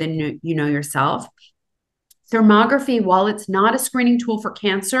better than you know yourself. Thermography, while it's not a screening tool for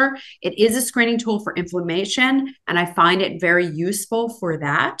cancer, it is a screening tool for inflammation, and I find it very useful for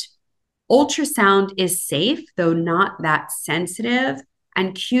that. Ultrasound is safe, though not that sensitive,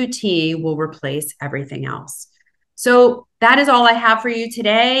 and QT will replace everything else. So that is all I have for you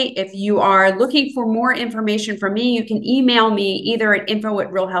today. If you are looking for more information from me, you can email me either at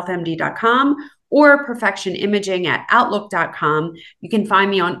info@realhealthmd.com or perfectionimaging@outlook.com. You can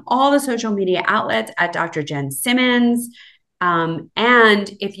find me on all the social media outlets at Dr. Jen Simmons. And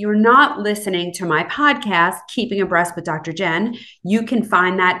if you're not listening to my podcast, Keeping Abreast with Dr. Jen, you can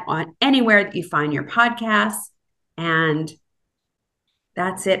find that on anywhere that you find your podcasts. And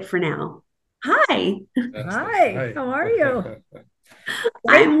that's it for now. Hi. Hi, how are you?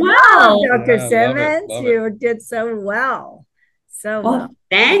 I'm well. Dr. Yeah, Simmons. love You did so well. So well.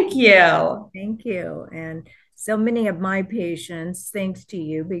 Thank you. Thank you. And so many of my patients, thanks to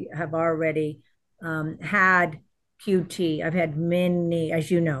you, have already had QT. I've had many,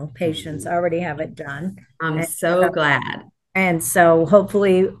 as you know, patients already have it done. I'm so glad. And so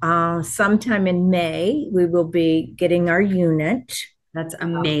hopefully sometime in May, we will be getting our unit. That's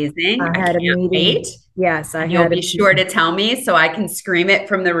amazing. I had a meeting. Wait. Yes, You'll be sure to tell me so I can scream it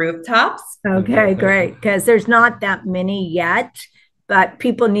from the rooftops. Okay, great. Because there's not that many yet, but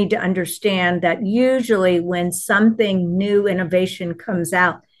people need to understand that usually when something new innovation comes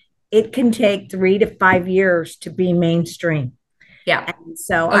out, it can take 3 to 5 years to be mainstream. Yeah. And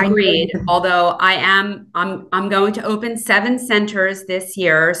so agreed. Although I'm going to open 7 centers this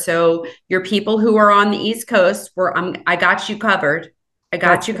year. So your people who are on the East Coast, I got you covered.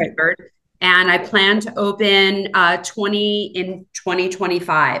 Covered. And I plan to open 20 in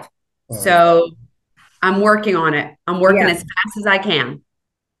 2025. So I'm working on it. I'm working as fast as I can.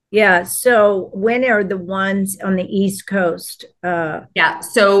 Yeah. So when are the ones on the East Coast? Yeah.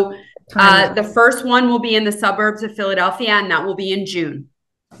 So the first one will be in the suburbs of Philadelphia, and that will be in June.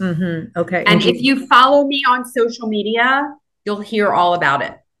 Okay. And if you follow me on social media, you'll hear all about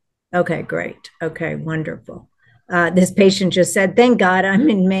it. Okay, great. Okay, wonderful. This patient just said, thank God I'm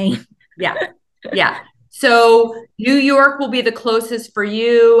in Maine. Yeah. Yeah. So New York will be the closest for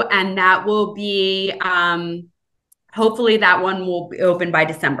you. And that will be, hopefully that one will be open by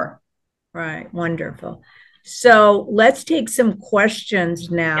December. Right. Wonderful. So let's take some questions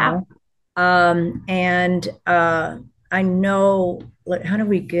now. Yeah. I know, how do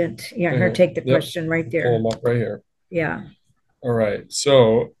we get, here, take the question right there. Pull them up right here. Yeah. All right.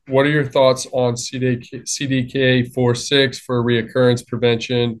 So what are your thoughts on CDK4/6 for reoccurrence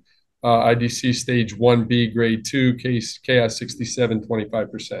prevention, IDC stage 1B, grade 2, case KS 67,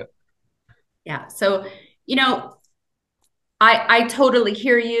 25%? Yeah. So, I totally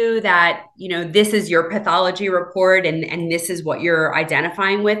hear you that, this is your pathology report and this is what you're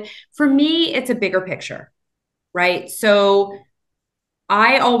identifying with. For me, it's a bigger picture, right? So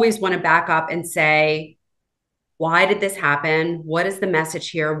I always want to back up and say, why did this happen? What is the message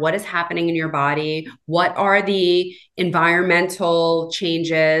here? What is happening in your body? What are the environmental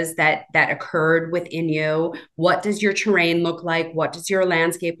changes that occurred within you? What does your terrain look like? What does your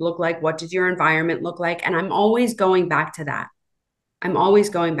landscape look like? What does your environment look like? And I'm always going back to that.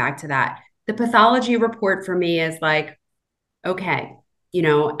 The pathology report for me is like, okay,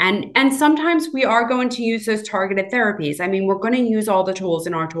 and sometimes we are going to use those targeted therapies. I mean, we're going to use all the tools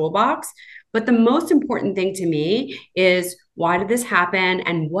in our toolbox. But the most important thing to me is, why did this happen?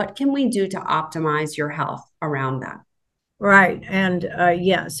 And what can we do to optimize your health around that? Right. And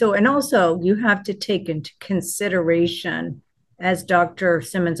so, and also you have to take into consideration, as Dr.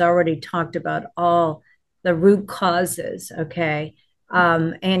 Simmons already talked about, all the root causes. Okay.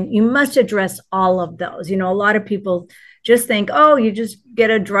 And you must address all of those. A lot of people just think, oh, you just get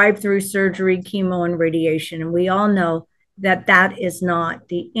a drive-through surgery, chemo, and radiation. And we all know that is not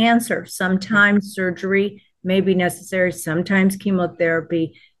the answer. Sometimes surgery may be necessary. Sometimes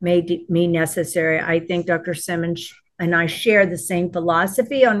chemotherapy may be necessary. I think Dr. Simmons and I share the same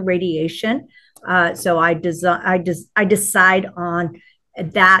philosophy on radiation. So I decide on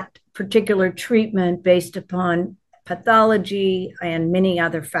that particular treatment based upon pathology and many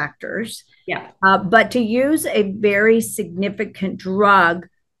other factors. Yeah. But to use a very significant drug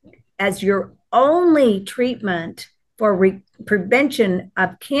as your only treatment for prevention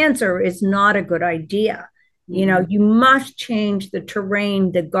of cancer is not a good idea. You know, you must change the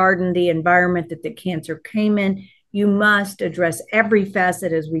terrain, the garden, the environment that the cancer came in. You must address every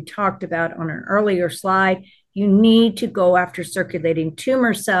facet, as we talked about on an earlier slide. You need to go after circulating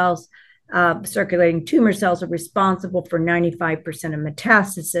tumor cells. Circulating tumor cells are responsible for 95% of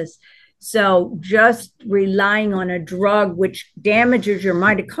metastasis. So just relying on a drug which damages your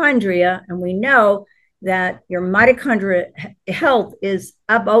mitochondria, and we know that your mitochondria health is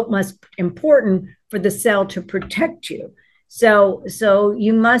of utmost important for the cell to protect you. So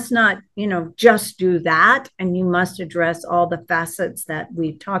you must not, you know, just do that, and you must address all the facets that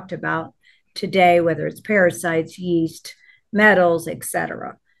we've talked about today, whether it's parasites, yeast, metals,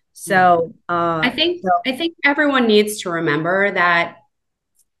 etc. So I think everyone needs to remember that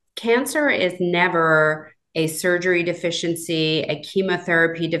cancer is never a surgery deficiency, a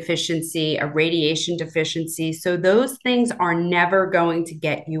chemotherapy deficiency, a radiation deficiency. So those things are never going to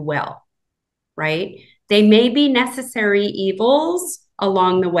get you well, right? They may be necessary evils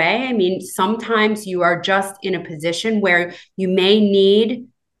along the way. I mean, sometimes you are just in a position where you may need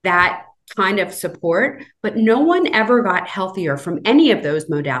that kind of support, but no one ever got healthier from any of those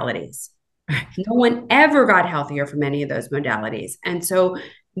modalities. No one ever got healthier from any of those modalities. And so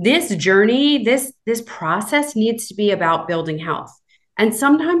this journey, this process needs to be about building health. And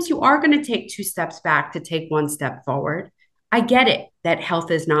sometimes you are going to take 2 steps back to take 1 step forward. I get it that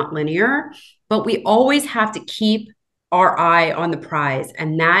health is not linear, but we always have to keep our eye on the prize,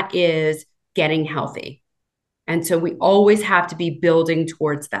 and that is getting healthy. And so we always have to be building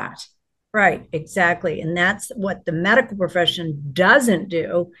towards that. Right, exactly. And that's what the medical profession doesn't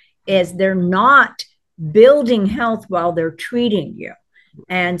do, is they're not building health while they're treating you.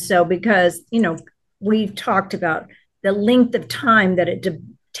 And so, because, you know, we've talked about the length of time that it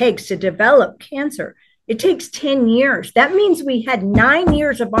takes to develop cancer. It takes 10 years. That means we had 9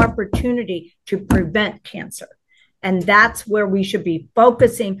 years of opportunity to prevent cancer. And that's where we should be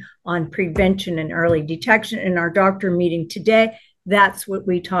focusing on prevention and early detection. In our doctor meeting today, that's what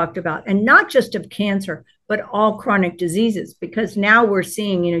we talked about. And not just of cancer, but all chronic diseases, because now we're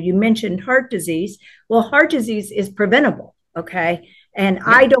seeing, you know, you mentioned heart disease. Well, heart disease is preventable. Okay. And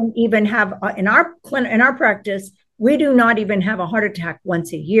I don't even have in our practice, we do not even have a heart attack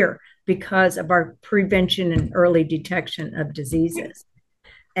once a year because of our prevention and early detection of diseases.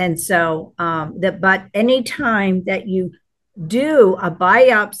 And so but anytime that you do a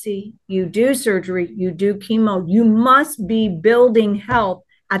biopsy, you do surgery, you do chemo, you must be building health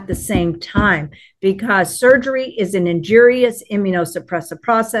at the same time, because surgery is an injurious immunosuppressive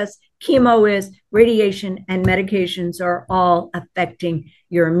process. Chemo is, radiation and medications are all affecting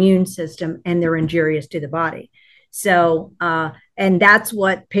your immune system, and they're injurious to the body. So, and that's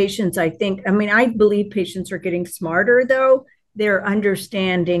what patients, I think, I mean, I believe patients are getting smarter, though. They're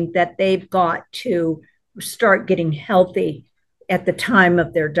understanding that they've got to start getting healthy at the time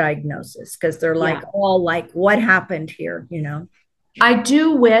of their diagnosis, because they're like, all like, what happened here, you know? I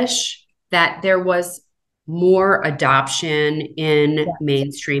do wish that there was more adoption in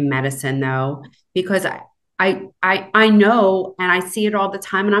mainstream medicine, though, because I know, and I see it all the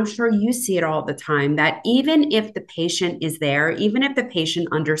time, and I'm sure you see it all the time, that even if the patient is there, even if the patient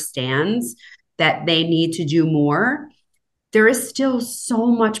understands that they need to do more, there is still so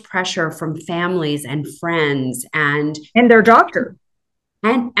much pressure from families and friends and their doctor.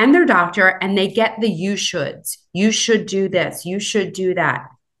 And their doctor, and they get the you shoulds. You should do this. You should do that.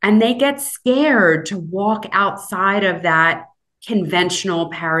 And they get scared to walk outside of that conventional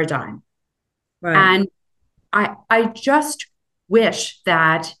paradigm. Right. And I just wish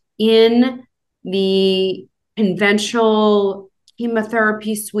that in the conventional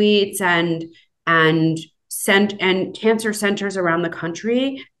chemotherapy suites and cancer centers around the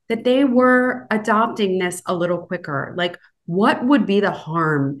country, that they were adopting this a little quicker. Like, what would be the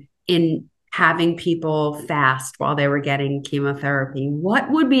harm in having people fast while they were getting chemotherapy? What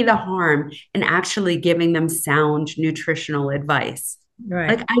would be the harm in actually giving them sound nutritional advice?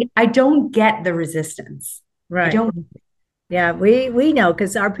 Right. Like, I don't get the resistance. Right. I don't. Yeah, we know,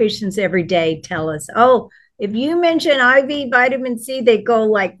 because our patients every day tell us, oh, if you mention IV vitamin C, they go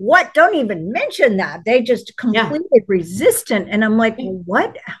like, what? Don't even mention that. They just completely resistant. And I'm like, well,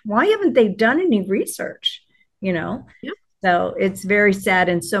 what? Why haven't they done any research? You know? Yeah. So it's very sad,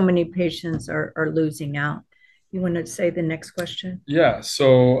 and so many patients are losing out. You want to say the next question? Yeah.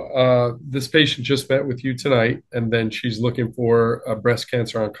 So this patient just met with you tonight, and then she's looking for a breast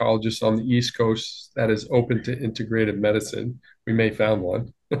cancer oncologist on the East Coast that is open to integrative medicine. We may found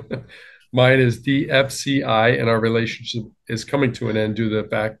one. Mine is DFCI, and our relationship is coming to an end due to the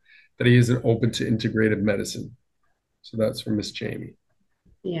fact that he isn't open to integrative medicine. So that's from Miss Jamie.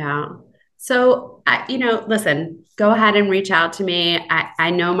 Yeah. So, listen, go ahead and reach out to me.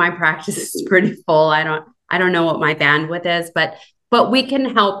 I know my practice is pretty full. I don't know what my bandwidth is, but we can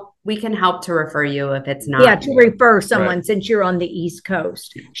help. We can help to refer you if it's not. Yeah, to refer someone Right. since you're on the East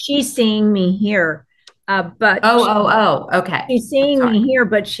Coast. She's seeing me here, but okay. she's seeing me here,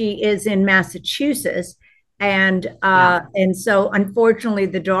 but she is in Massachusetts, and so unfortunately,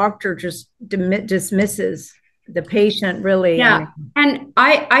 the doctor just dismisses the patient really. Yeah. And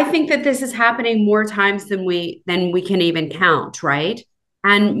I think that this is happening more times than we can even count, right?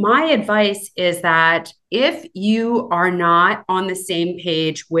 And my advice is that if you are not on the same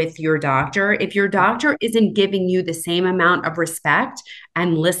page with your doctor, if your doctor isn't giving you the same amount of respect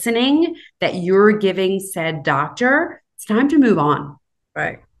and listening that you're giving said doctor, it's time to move on.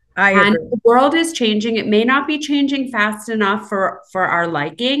 Right. And the world is changing. It may not be changing fast enough for our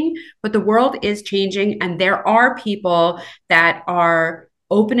liking, but the world is changing. And there are people that are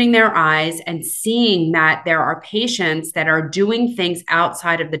opening their eyes and seeing that there are patients that are doing things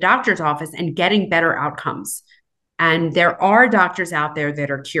outside of the doctor's office and getting better outcomes. And there are doctors out there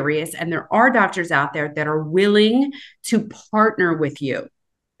that are curious, and there are doctors out there that are willing to partner with you.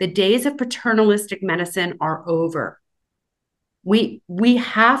 The days of paternalistic medicine are over. We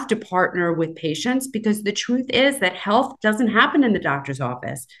have to partner with patients, because the truth is that health doesn't happen in the doctor's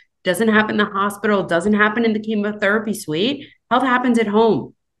office, doesn't happen in the hospital, doesn't happen in the chemotherapy suite. Health happens at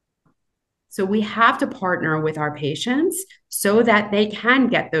home. So we have to partner with our patients so that they can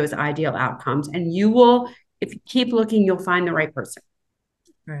get those ideal outcomes. And you will, if you keep looking, you'll find the right person.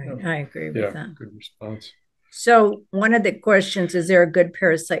 Right. I agree with that. Good response. So one of the questions, is there a good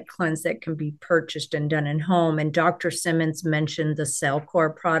parasite cleanse that can be purchased and done in home? And Dr. Simmons mentioned the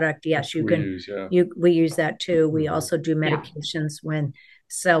Cellcore product. Yes, you can. We use that too. We also do medications when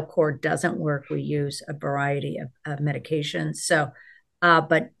Cellcore doesn't work. We use a variety of medications. So,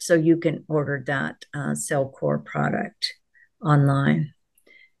 so you can order that Cellcore product online.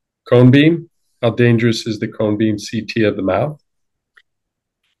 Cone beam. How dangerous is the cone beam CT of the mouth?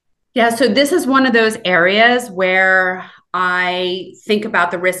 Yeah, so this is one of those areas where I think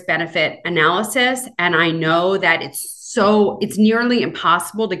about the risk benefit analysis, and I know that it's nearly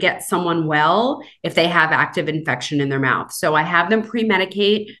impossible to get someone well if they have active infection in their mouth. So I have them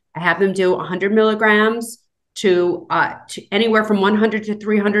pre-medicate. I have them do 100 milligrams to anywhere from 100 to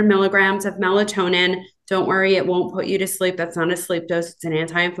 300 milligrams of melatonin. Don't worry, it won't put you to sleep. That's not a sleep dose. It's an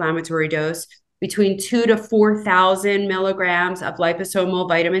anti-inflammatory dose. Between 2,000 to 4,000 milligrams of liposomal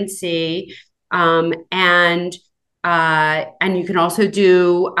vitamin C. And you can also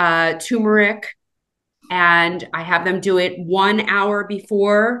do turmeric. And I have them do it 1 hour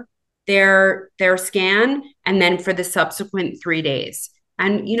before their scan, and then for the subsequent 3 days.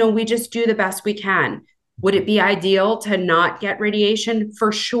 And, we just do the best we can. Would it be ideal to not get radiation?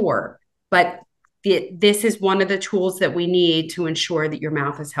 For sure. But this is one of the tools that we need to ensure that your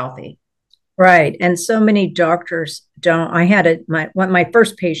mouth is healthy. Right. And so many doctors don't. I had my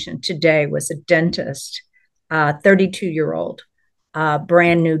first patient today was a dentist, 32-year-old,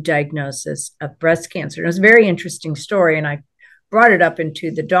 brand new diagnosis of breast cancer. It was a very interesting story. And I brought it up into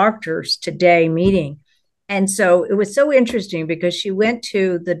the doctors today meeting. And so it was so interesting because she went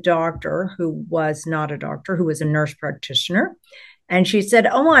to the doctor, who was not a doctor, who was a nurse practitioner. And she said,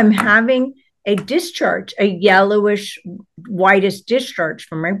 "Oh, I'm having a discharge, a yellowish, whitish discharge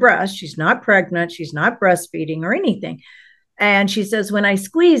from my breast. She's not pregnant. She's not breastfeeding or anything." And she says, "When I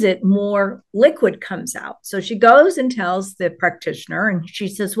squeeze it, more liquid comes out." So she goes and tells the practitioner, and she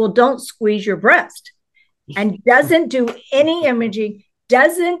says, "Well, don't squeeze your breast," and doesn't do any imaging,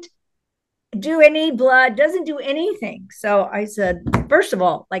 doesn't do any blood, doesn't do anything. So I said, first of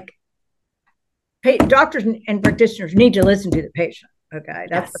all, doctors and practitioners need to listen to the patient. Okay,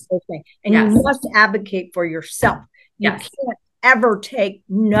 that's the first thing. And you must advocate for yourself. You can't ever take,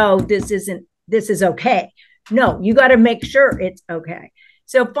 "No, this is okay." No, you got to make sure it's okay.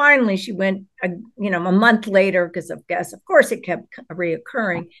 So finally she went, a month later, because of course it kept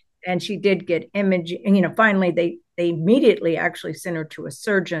reoccurring, and she did get imaging. Finally they immediately actually sent her to a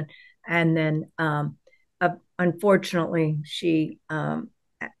surgeon. And then unfortunately she,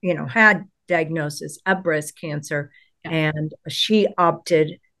 had diagnosis of breast cancer. And she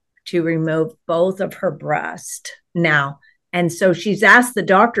opted to remove both of her breasts now. And so she's asked the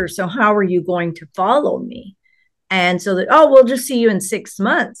doctor, "So how are you going to follow me?" And so we'll just see you in 6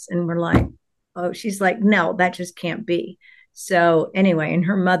 months. And we're like, oh, she's like, "No, that just can't be." So anyway, and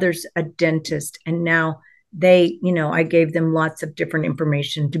her mother's a dentist. And now I gave them lots of different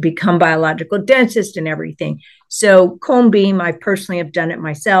information to become biological dentist and everything. So cone beam, I personally have done it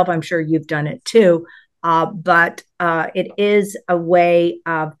myself. I'm sure you've done it too. but it is a way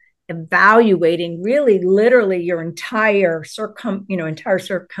of evaluating really literally your entire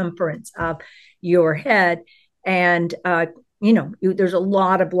circumference of your head. And there's a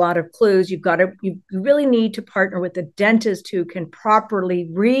lot of clues. You really need to partner with a dentist who can properly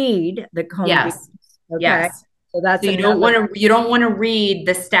read the cone. Yes. Okay. Yes. So that's, so you don't want to read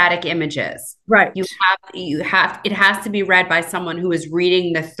the static images. Right. It has to be read by someone who is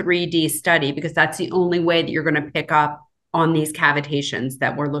reading the 3D study, because that's the only way that you're going to pick up on these cavitations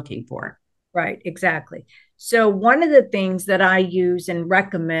that we're looking for. Right, exactly. So one of the things that I use and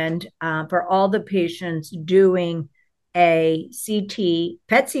recommend for all the patients doing a CT,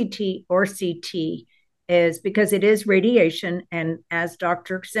 PET CT or CT, is because it is radiation. And as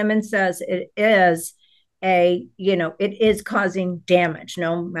Dr. Simmons says, it is it is causing damage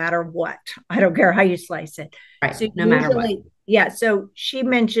no matter what. I don't care how you slice it. Right, so no matter what. Yeah, so she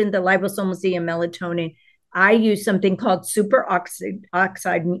mentioned the liposomal Z and melatonin. I use something called superoxide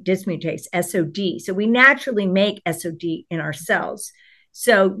dismutase, SOD. So we naturally make SOD in our cells.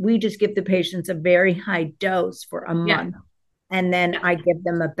 So we just give the patients a very high dose for a month. And then I give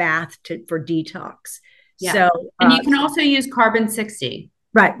them a bath for detox. Yeah. So, and you can also use carbon 60.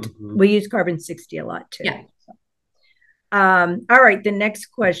 Right. We use carbon 60 a lot too. Yeah. All right. The next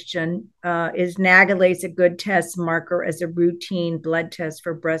question is nagalase a good test marker as a routine blood test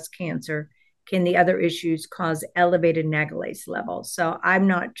for breast cancer? Can the other issues cause elevated nagalase levels? So I'm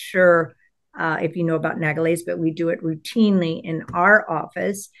not sure if you know about nagalase, but we do it routinely in our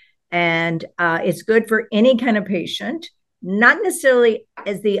office. And it's good for any kind of patient, not necessarily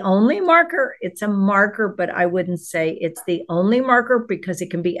as the only marker. It's a marker, but I wouldn't say it's the only marker, because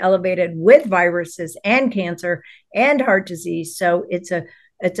it can be elevated with viruses and cancer and heart disease. So it's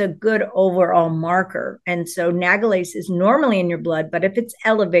a good overall marker. And so nagalase is normally in your blood, but if it's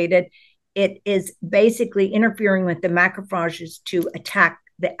elevated, it is basically interfering with the macrophages to attack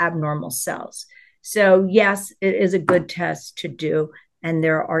the abnormal cells. So yes, it is a good test to do. And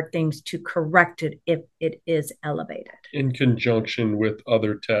there are things to correct it if it is elevated. In conjunction with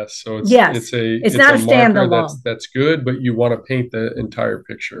other tests. So it's not a standalone. That's good, but you want to paint the entire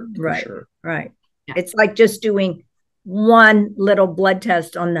picture. Right. Sure. Right. Yeah. It's like just doing one little blood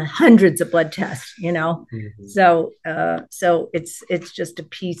test on the hundreds of blood tests, Mm-hmm. So it's just a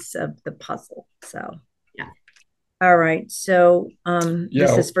piece of the puzzle. So yeah. All right. So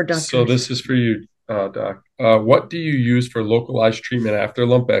this is for Dr. So this is for you, Doc. What do you use for localized treatment after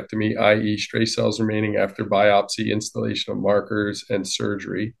lumpectomy, i.e. stray cells remaining after biopsy, installation of markers, and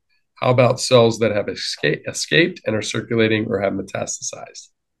surgery? How about cells that have escaped and are circulating or have metastasized?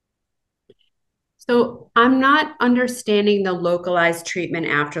 So I'm not understanding the localized treatment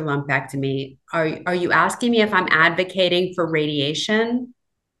after lumpectomy. Are you asking me if I'm advocating for radiation?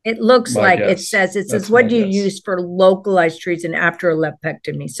 It looks like it says, what do you use for localized treatment after a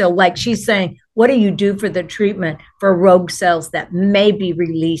lumpectomy? So like she's saying, what do you do for the treatment for rogue cells that may be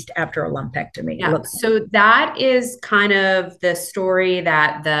released after a lumpectomy? Yeah. So that is kind of the story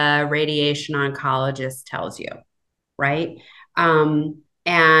that the radiation oncologist tells you, right?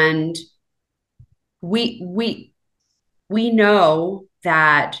 And we know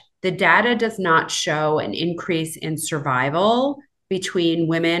that the data does not show an increase in survival between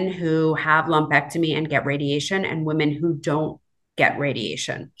women who have lumpectomy and get radiation and women who don't get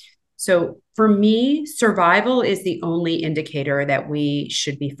radiation. So for me, survival is the only indicator that we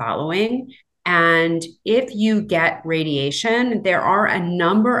should be following. And if you get radiation, there are a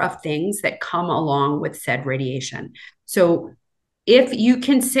number of things that come along with said radiation. So if you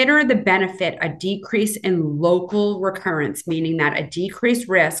consider the benefit a decrease in local recurrence, meaning that a decreased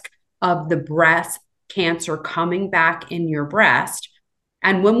risk of the breast cancer coming back in your breast,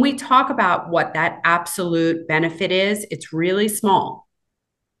 and when we talk about what that absolute benefit is, it's really small.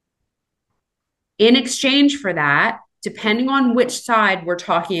 In exchange for that, depending on which side we're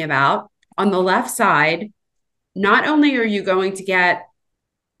talking about, on the left side, not only are you going to get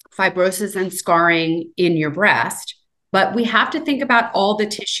fibrosis and scarring in your breast, but we have to think about all the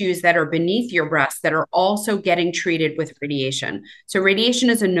tissues that are beneath your breast that are also getting treated with radiation. So radiation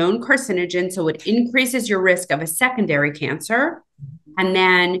is a known carcinogen, so it increases your risk of a secondary cancer. And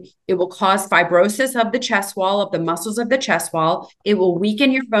then it will cause fibrosis of the chest wall, of the muscles of the chest wall. It will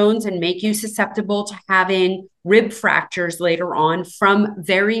weaken your bones and make you susceptible to having rib fractures later on from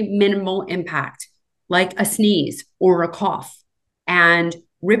very minimal impact, like a sneeze or a cough. And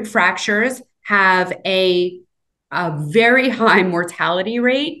rib fractures have a very high mortality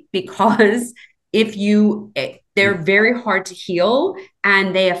rate because they're very hard to heal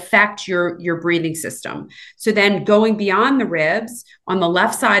and they affect your breathing system. So then going beyond the ribs, on the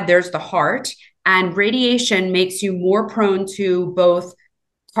left side, there's the heart. And radiation makes you more prone to both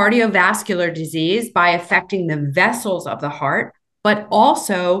cardiovascular disease by affecting the vessels of the heart, but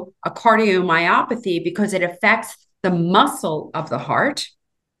also a cardiomyopathy because it affects the muscle of the heart.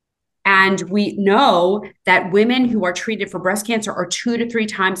 And we know that women who are treated for breast cancer are 2 to 3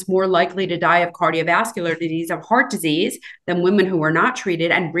 times more likely to die of cardiovascular disease, of heart disease, than women who are not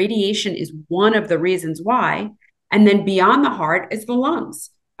treated. And radiation is one of the reasons why. And then beyond the heart is the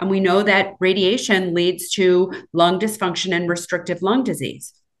lungs. And we know that radiation leads to lung dysfunction and restrictive lung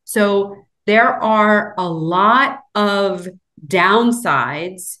disease. So there are a lot of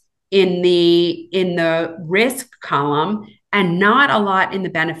downsides in the risk column and not a lot in the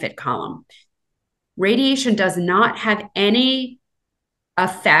benefit column. Radiation does not have any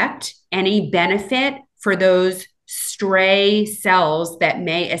effect, any benefit for those stray cells that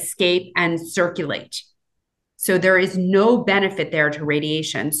may escape and circulate. So there is no benefit there to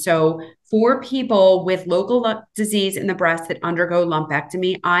radiation. So for people with local disease in the breast that undergo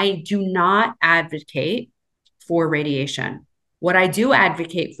lumpectomy, I do not advocate for radiation. What I do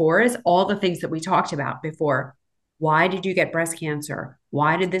advocate for is all the things that we talked about before. Why did you get breast cancer?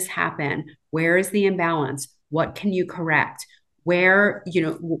 Why did this happen? Where is the imbalance? What can you correct? Where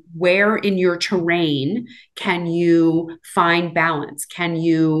in your terrain can you find balance? Can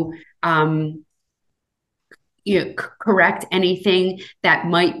you correct anything that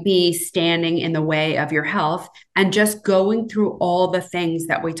might be standing in the way of your health, and just going through all the things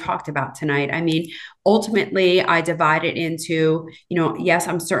that we talked about tonight. I mean, ultimately, I divide it into, yes,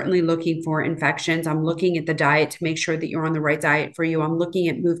 I'm certainly looking for infections. I'm looking at the diet to make sure that you're on the right diet for you. I'm looking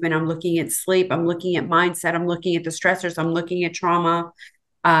at movement. I'm looking at sleep. I'm looking at mindset. I'm looking at the stressors. I'm looking at trauma.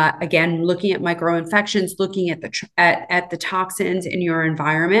 Again, looking at microinfections, looking at the toxins in your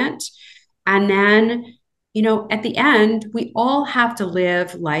environment. And then at the end, we all have to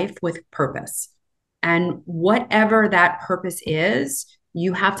live life with purpose. And whatever that purpose is,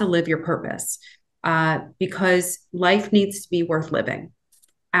 you have to live your purpose because life needs to be worth living.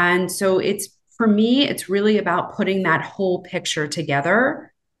 And so for me, it's really about putting that whole picture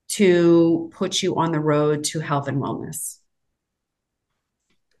together to put you on the road to health and wellness.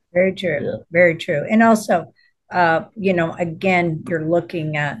 Very true. Yeah. Very true. And also, again, you're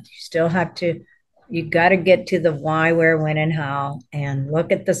looking at, you got to get to the why, where, when, and how, and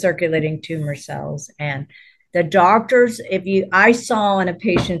look at the circulating tumor cells. And the doctors, I saw in a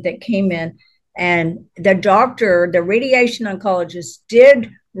patient that came in, and the radiation oncologist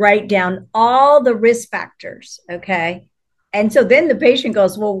did write down all the risk factors. Okay. And so then the patient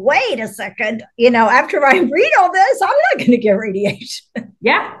goes, well, wait a second, after I read all this, I'm not going to get radiation.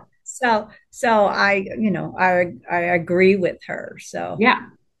 Yeah. So I agree with her. So yeah.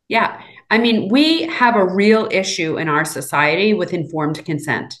 Yeah. I mean, we have a real issue in our society with informed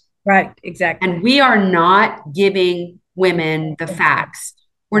consent. Right. Exactly. And we are not giving women the facts.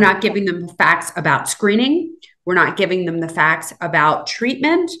 We're not giving them the facts about screening. We're not giving them the facts about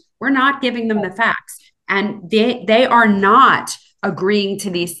treatment. We're not giving them the facts. And they are not agreeing to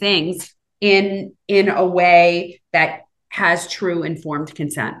these things in a way that has true informed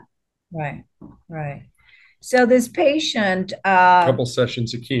consent. Right. Right. So this patient, a couple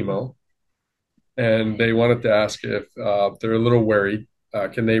sessions of chemo, and they wanted to ask if they're a little worried,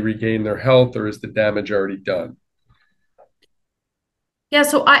 can they regain their health, or is the damage already done? Yeah.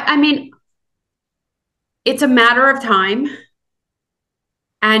 So I mean, it's a matter of time,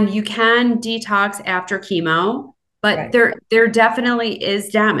 and you can detox after chemo, but right. there definitely is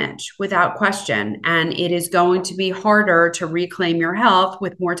damage without question. And it is going to be harder to reclaim your health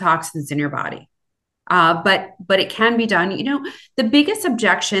with more toxins in your body. But it can be done. The biggest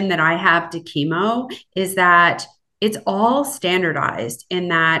objection that I have to chemo is that it's all standardized in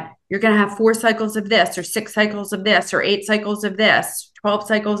that you're going to have 4 cycles of this, or 6 cycles of this, or 8 cycles of this, 12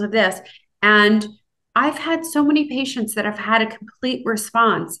 cycles of this. And I've had so many patients that have had a complete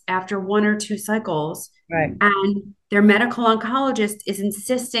response after 1 or 2 cycles. Right. And their medical oncologist is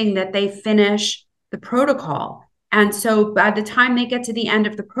insisting that they finish the protocol. And so by the time they get to the end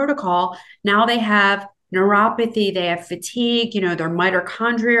of the protocol, now they have neuropathy, they have fatigue, their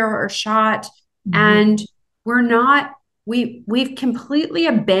mitochondria are shot. Mm-hmm. And we've completely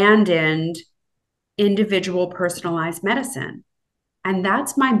abandoned individual personalized medicine. And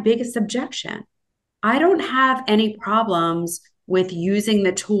that's my biggest objection. I don't have any problems with using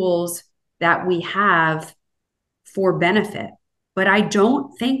the tools that we have for benefit. But I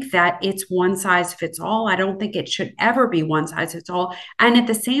don't think that it's one size fits all. I don't think it should ever be one size fits all. And at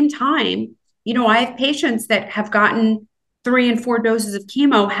the same time, I have patients that have gotten 3 and 4 doses of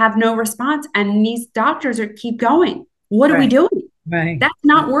chemo, have no response. And these doctors keep going. What are we doing? Right. That's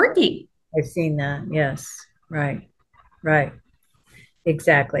not working. I've seen that. Yes. Right. Right.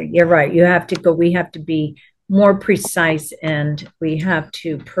 Exactly. You're right. You have to go, we have to be more precise and we have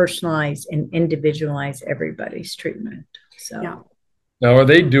to personalize and individualize everybody's treatment. So, Yeah. Now, are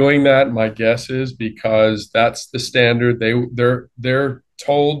they doing that? My guess is because that's the standard. They're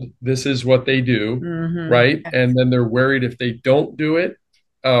told this is what they do, right? And then they're worried if they don't do it,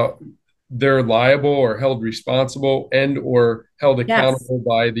 uh, they're liable or held responsible and or held Yes. accountable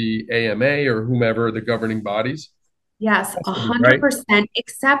by the AMA or whomever the governing bodies. Yes, Has to be, right? 100%,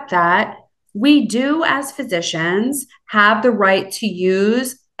 except that we do, as physicians, have the right to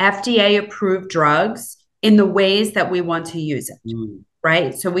use FDA approved drugs in the ways that we want to use it, Mm.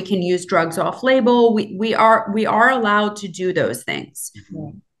 right? So we can use drugs off label. We are allowed to do those things.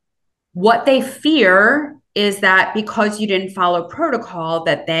 yeah. What they fear is that because you didn't follow protocol,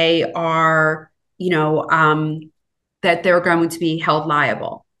 that they are, that they're going to be held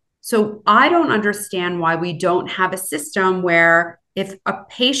liable. So I don't understand why we don't have a system where if a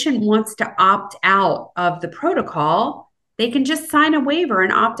patient wants to opt out of the protocol, they can just sign a waiver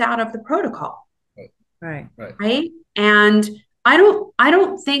and opt out of the protocol. Right. Right. And I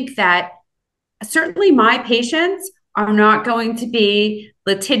don't think that certainly my patients are not going to be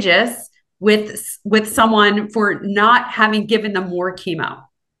litigious with someone for not having given them more chemo.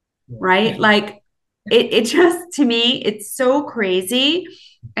 Right. Like it just, to me, it's so crazy.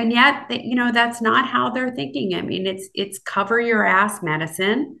 And yet, that's not how they're thinking. I mean, it's cover your ass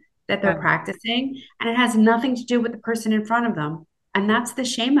medicine that they're Right. practicing, and it has nothing to do with the person in front of them. And that's the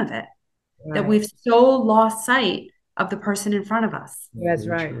shame of it, that Right. we've so lost sight of the person in front of us. That's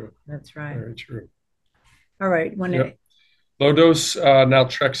Very right. true. That's right. Very true. All right. Yep. Low dose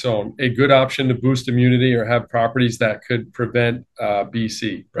naltrexone, a good option to boost immunity or have properties that could prevent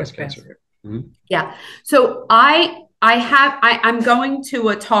BC, breast cancer. Mm-hmm. Yeah. So I'm going to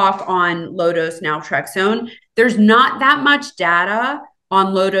a talk on low dose naltrexone. There's not that much data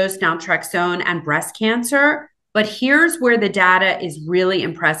on low dose naltrexone and breast cancer, but here's where the data is really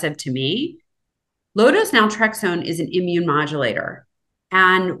impressive to me. Low dose naltrexone is an immune modulator,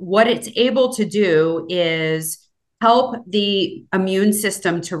 and what it's able to do is help the immune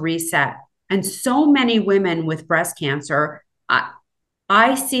system to reset. And so many women with breast cancer,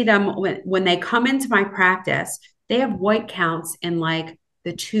 I see them when they come into my practice, they have white counts in like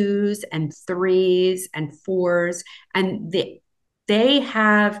the 2s and 3s and 4s, and they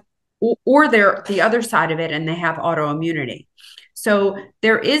have, or they're the other side of it, and they have autoimmunity. So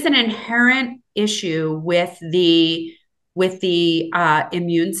there is an inherent issue with the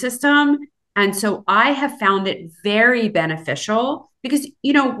immune system, and so I have found it very beneficial because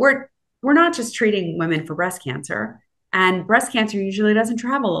we're not just treating women for breast cancer. And breast cancer usually doesn't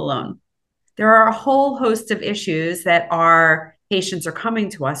travel alone. There are a whole host of issues that our patients are coming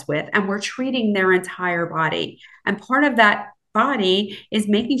to us with, and we're treating their entire body. And part of that body is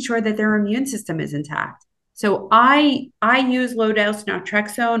making sure that their immune system is intact. So I use low dose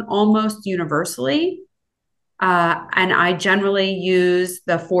naltrexone almost universally, and I generally use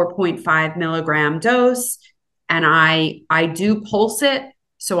the 4.5 milligram dose, and I do pulse it.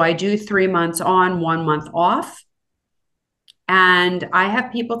 So I do 3 months on, 1 month off. And I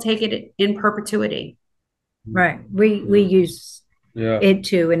have people take it in perpetuity. Right. We use it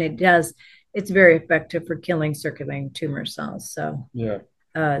too, and it's very effective for killing circulating tumor cells. So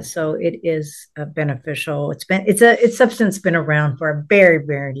so it is beneficial. It's a substance been around for a very,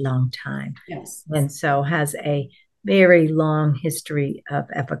 very long time. Yes. And so has a very long history of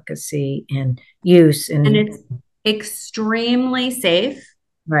efficacy and use. And it's extremely safe.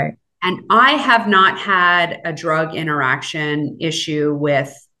 Right. And I have not had a drug interaction issue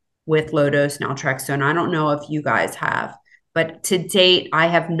with low dose naltrexone. I don't know if you guys have, but to date, I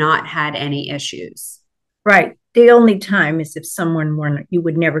have not had any issues. Right. The only time is if you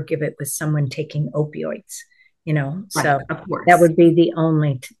would never give it with someone taking opioids, so right, of course. That would be the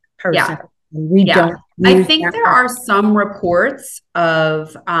only person. Yeah. We don't. I think there are some reports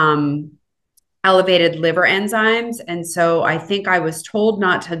of elevated liver enzymes. And so I think I was told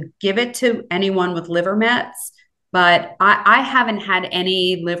not to give it to anyone with liver mets, but I haven't had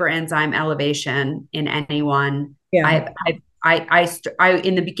any liver enzyme elevation in anyone. Yeah. I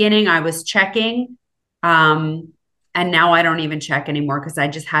in the beginning I was checking, and now I don't even check anymore because I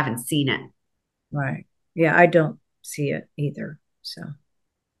just haven't seen it. Right. Yeah, I don't see it either. So.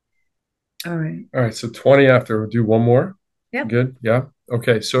 All right. So 20 after. We'll do one more. Yeah. Good. Yeah.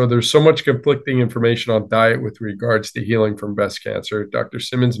 Okay. So there's so much conflicting information on diet with regards to healing from breast cancer. Dr.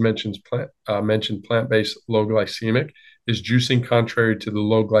 Simmons mentioned plant-based low glycemic. Is juicing contrary to the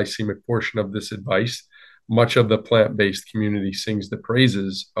low glycemic portion of this advice? much of the plant-based community sings the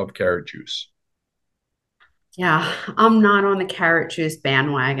praises of carrot juice. Yeah, I'm not on the carrot juice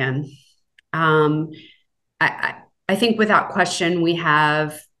bandwagon. Um, I think without question, we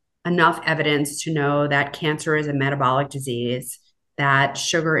have enough evidence to know that cancer is a metabolic disease, that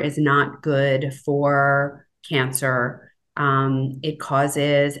sugar is not good for cancer. It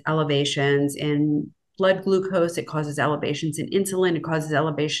causes elevations in blood glucose, it causes elevations in insulin, it causes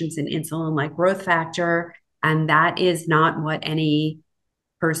elevations in insulin-like growth factor, and that is not what any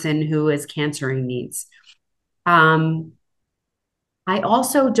person who is cancering needs. I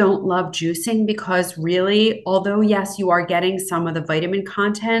also don't love juicing because really, although yes, you are getting some of the vitamin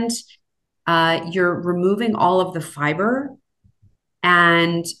content, you're removing all of the fiber.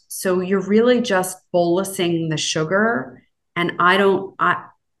 And so you're really just bolusing the sugar. And I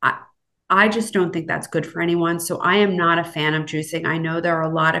just don't think that's good for anyone. So I am not a fan of juicing. I know there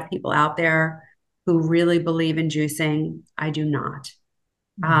are a lot of people out there who really believe in juicing. I do not.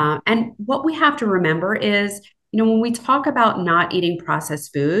 And what we have to remember is, when we talk about not eating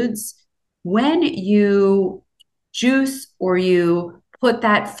processed foods, when you juice or you put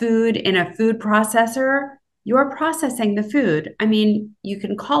that food in a food processor, you're processing the food. I mean, you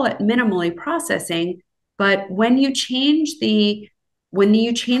can call it minimally processing, but when you change the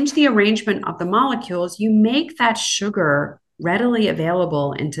arrangement of the molecules, you make that sugar readily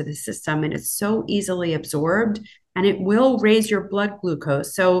available into the system, and it's so easily absorbed, and it will raise your blood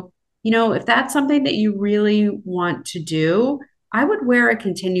glucose. So, if that's something that you really want to do, I would wear a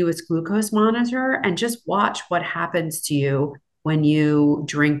continuous glucose monitor and just watch what happens to you when you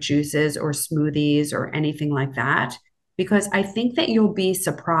drink juices or smoothies or anything like that. Because I think that you'll be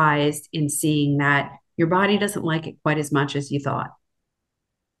surprised in seeing that your body doesn't like it quite as much as you thought.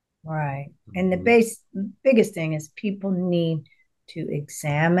 Right. And the biggest thing is people need to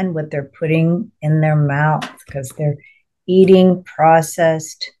examine what they're putting in their mouth, because they're eating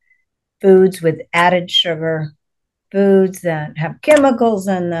processed foods with added sugar, foods that have chemicals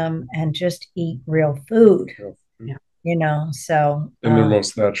in them, and just eat real food. Yeah. So in their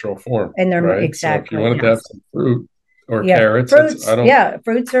most natural form. Right? So Exactly. if you wanted to have some fruit or carrots,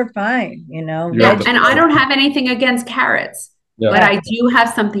 fruits are fine. Yeah, and I don't have anything against carrots, but I do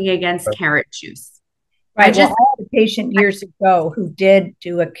have something against carrot juice. Right. I had a patient years ago who did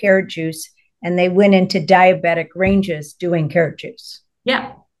do a carrot juice, and they went into diabetic ranges doing carrot juice.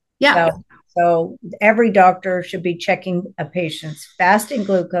 Yeah. Yeah. So every doctor should be checking a patient's fasting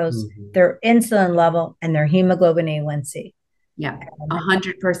glucose, their insulin level, and their hemoglobin A1C. Yeah,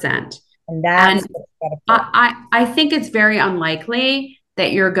 100%. And that's I think it's very unlikely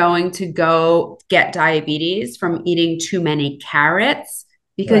that you're going to go get diabetes from eating too many carrots,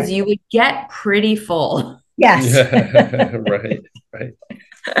 because you would get pretty full. Yes. Yeah, right.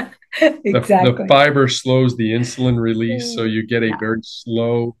 Exactly. The fiber slows the insulin release, so you get a very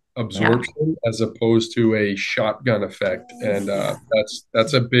slow absorption as opposed to a shotgun effect. And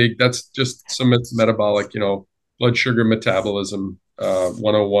that's just some metabolic, blood sugar metabolism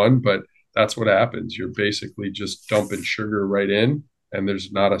 101, but that's what happens. You're basically just dumping sugar right in, and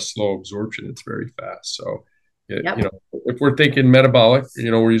there's not a slow absorption. It's very fast. So, if we're thinking metabolic,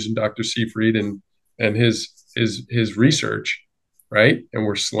 we're using Dr. Seyfried and his research, right? And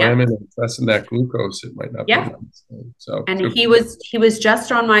we're slamming and pressing that glucose. It might not be nice. So, and he was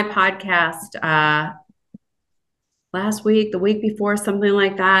just on my podcast last week, the week before, something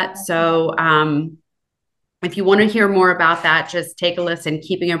like that. So, if you want to hear more about that, just take a listen.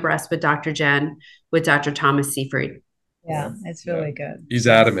 Keeping Abreast with Dr. Jen, with Dr. Thomas Seyfried. Yeah, it's really good. He's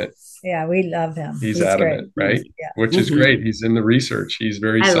adamant. Yeah, we love him. He's adamant, great. Right? Yeah. Which is great. He's in the research. He's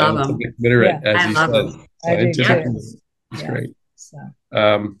very scientific literate, as he said. Scientific. He's great. So.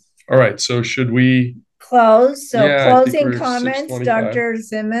 All right. So should we close? So closing comments, Dr.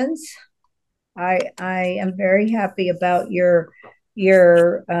 Simmons. I am very happy about your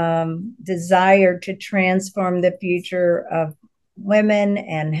desire to transform the future of women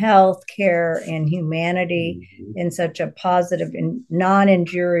and healthcare and humanity in such a positive and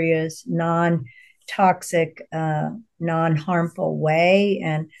non-injurious, non-toxic, non-harmful way.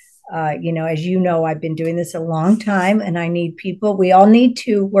 And as you know, I've been doing this a long time, and I need people. We all need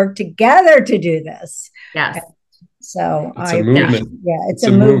to work together to do this. Yes. So it's a movement. It's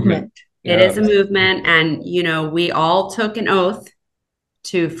a movement. It is a movement. And, we all took an oath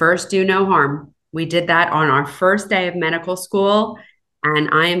to first do no harm. We did that on our first day of medical school, and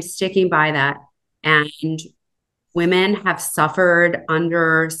I am sticking by that. And women have suffered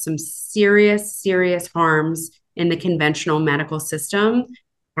under some serious, serious harms in the conventional medical system.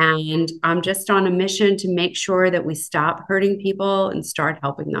 And I'm just on a mission to make sure that we stop hurting people and start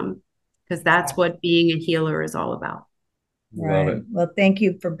helping them, because that's what being a healer is all about. Love it. Well, thank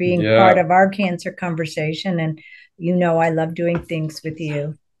you for being Yeah. part of our cancer conversation. And I love doing things with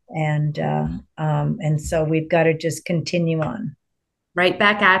you. And so we've got to just continue on. Right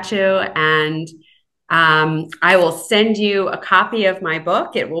back at you. And I will send you a copy of my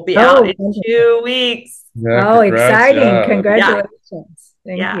book. It will be out in 2 weeks. Yeah, exciting. Yeah. Congratulations.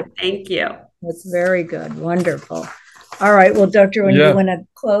 Yeah. Thank you. That's very good. Wonderful. All right. Well, Dr. Wynn, you want to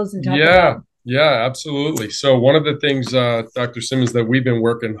close and talk about? Yeah, absolutely. So one of the things, Dr. Simmons, that we've been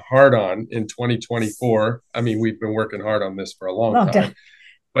working hard on in 2024, I mean, we've been working hard on this for a long time,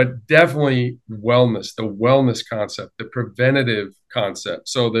 but definitely wellness, the wellness concept, the preventative concept.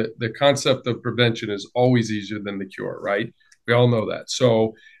 So the concept of prevention is always easier than the cure, right? We all know that.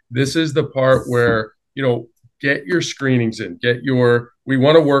 So this is the part where, get your screenings in, we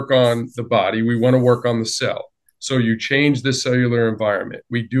want to work on the body. We want to work on the cell. So you change the cellular environment.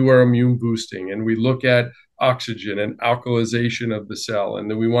 We do our immune boosting, and we look at oxygen and alkalization of the cell. And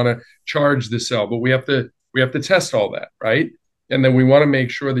then we want to charge the cell, but we have to test all that, right? And then we want to make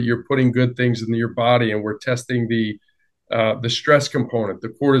sure that you're putting good things in your body, and we're testing the stress component,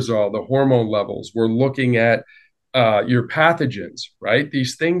 the cortisol, the hormone levels. We're looking at your pathogens, right?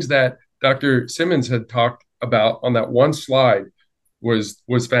 These things that Dr. Simmons had talked about on that one slide was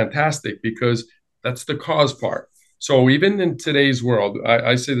fantastic, because that's the cause part. So even in today's world,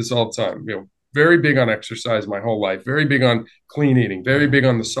 I say this all the time, very big on exercise my whole life, very big on clean eating, very big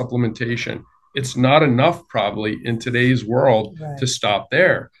on the supplementation. It's not enough probably in today's world to stop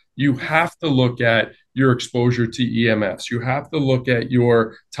there. You have to look at your exposure to EMFs. You have to look at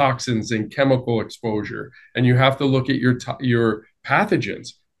your toxins and chemical exposure, and you have to look at your pathogens,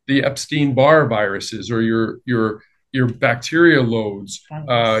 the Epstein-Barr viruses, or your bacteria loads,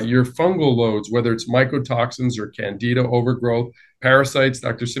 your fungal loads, whether it's mycotoxins or candida overgrowth, parasites.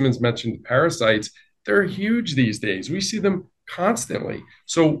 Dr. Simmons mentioned parasites. They're huge these days. We see them constantly.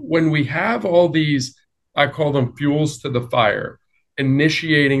 So when we have all these, I call them fuels to the fire,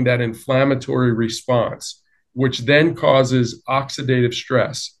 initiating that inflammatory response, which then causes oxidative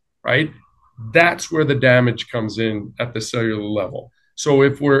stress, right? That's where the damage comes in at the cellular level. So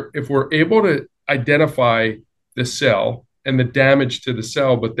if we're able to identify the cell and the damage to the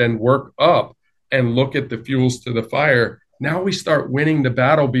cell, but then work up and look at the fuels to the fire, now we start winning the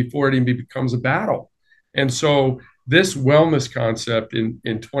battle before it even becomes a battle. And so this wellness concept in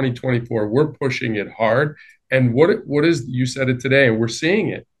 2024, we're pushing it hard. And what is, you said it today, and we're seeing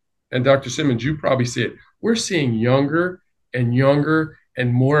it. And Dr. Simmons, you probably see it. We're seeing younger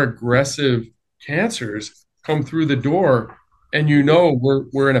and more aggressive cancers come through the door, and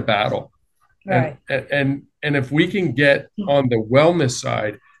we're in a battle. Right. And if we can get on the wellness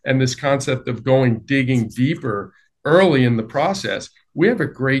side and this concept of digging deeper early in the process, we have a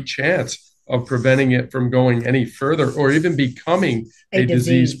great chance of preventing it from going any further or even becoming a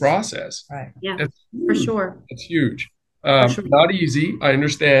disease process. Right. Yeah, for sure. It's huge. Sure. Not easy, I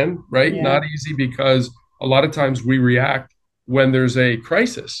understand, right? Yeah. Not easy, because a lot of times we react when there's a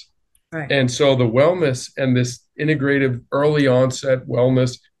crisis. Right. And so the wellness and this integrative early onset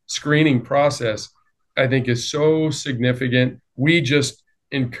wellness screening process, I think, is so significant. We just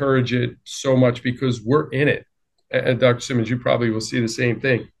encourage it so much because we're in it. And Dr. Simmons, you probably will see the same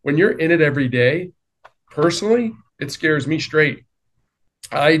thing. When you're in it every day, personally, it scares me straight.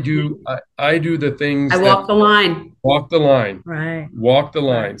 I do the things. I walk the line. Walk the line. Right. Walk the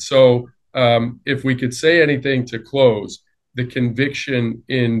line. So if we could say anything to close, the conviction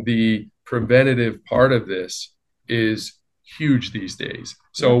in the preventative part of this is huge these days.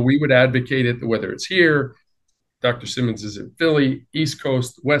 So we would advocate it, whether it's here, Dr. Simmons is in Philly, East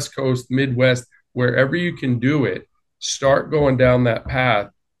Coast, West Coast, Midwest, wherever you can do it, start going down that path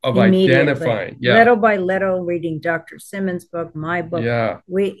of identifying. Little by little, reading Dr. Simmons' book, my book. Yeah.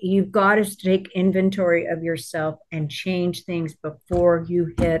 You've got to take inventory of yourself and change things before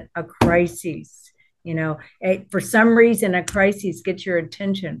you hit a crisis. For some reason, a crisis gets your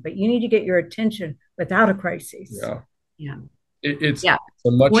attention, but you need to get your attention without a crisis. Yeah. It's a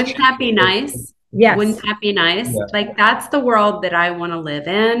much. Wouldn't that be nice? Yes. Wouldn't that be nice? Yeah. Like, that's the world that I want to live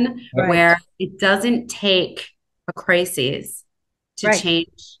in, where it doesn't take a crisis to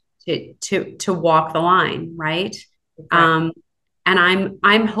change, to walk the line, right? And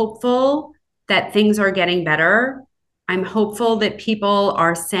I'm hopeful that things are getting better. I'm hopeful that people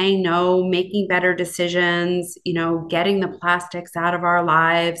are saying no, making better decisions, getting the plastics out of our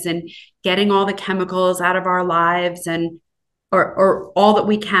lives and getting all the chemicals out of our lives. And or all that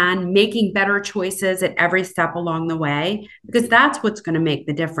we can, making better choices at every step along the way, because that's what's going to make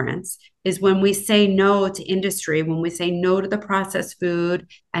the difference is when we say no to industry, when we say no to the processed food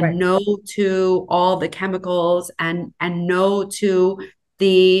and Right. no to all the chemicals and no to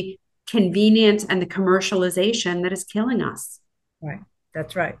the convenience and the commercialization that is killing us. Right.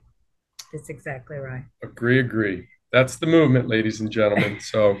 That's right. That's exactly right. Agree. That's the movement, ladies and gentlemen.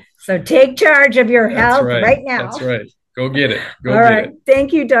 So take charge of your health right now. That's right. Go get it. Go All get right. it.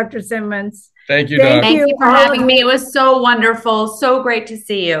 Thank you, Dr. Simmons. Thank you, Doc. Thank you for having me. It was so wonderful. So great to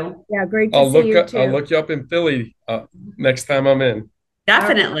see you. Yeah, great to see you too. I'll look you up in Philly next time I'm in.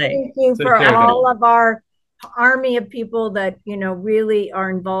 Definitely. Thank you for all of our army of people that, you know, really are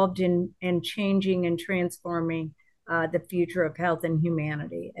involved in changing and transforming the future of health and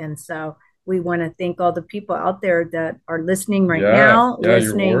humanity. And so we want to thank all the people out there that are listening right now,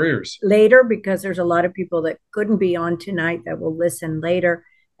 listening later, because there's a lot of people that couldn't be on tonight that will listen later.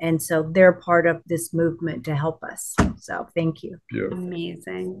 And so they're part of this movement to help us. So thank you. Beautiful.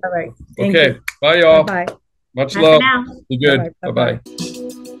 Amazing. All right. Thank you. Bye, y'all. Bye. Much love. Be good. Bye-bye.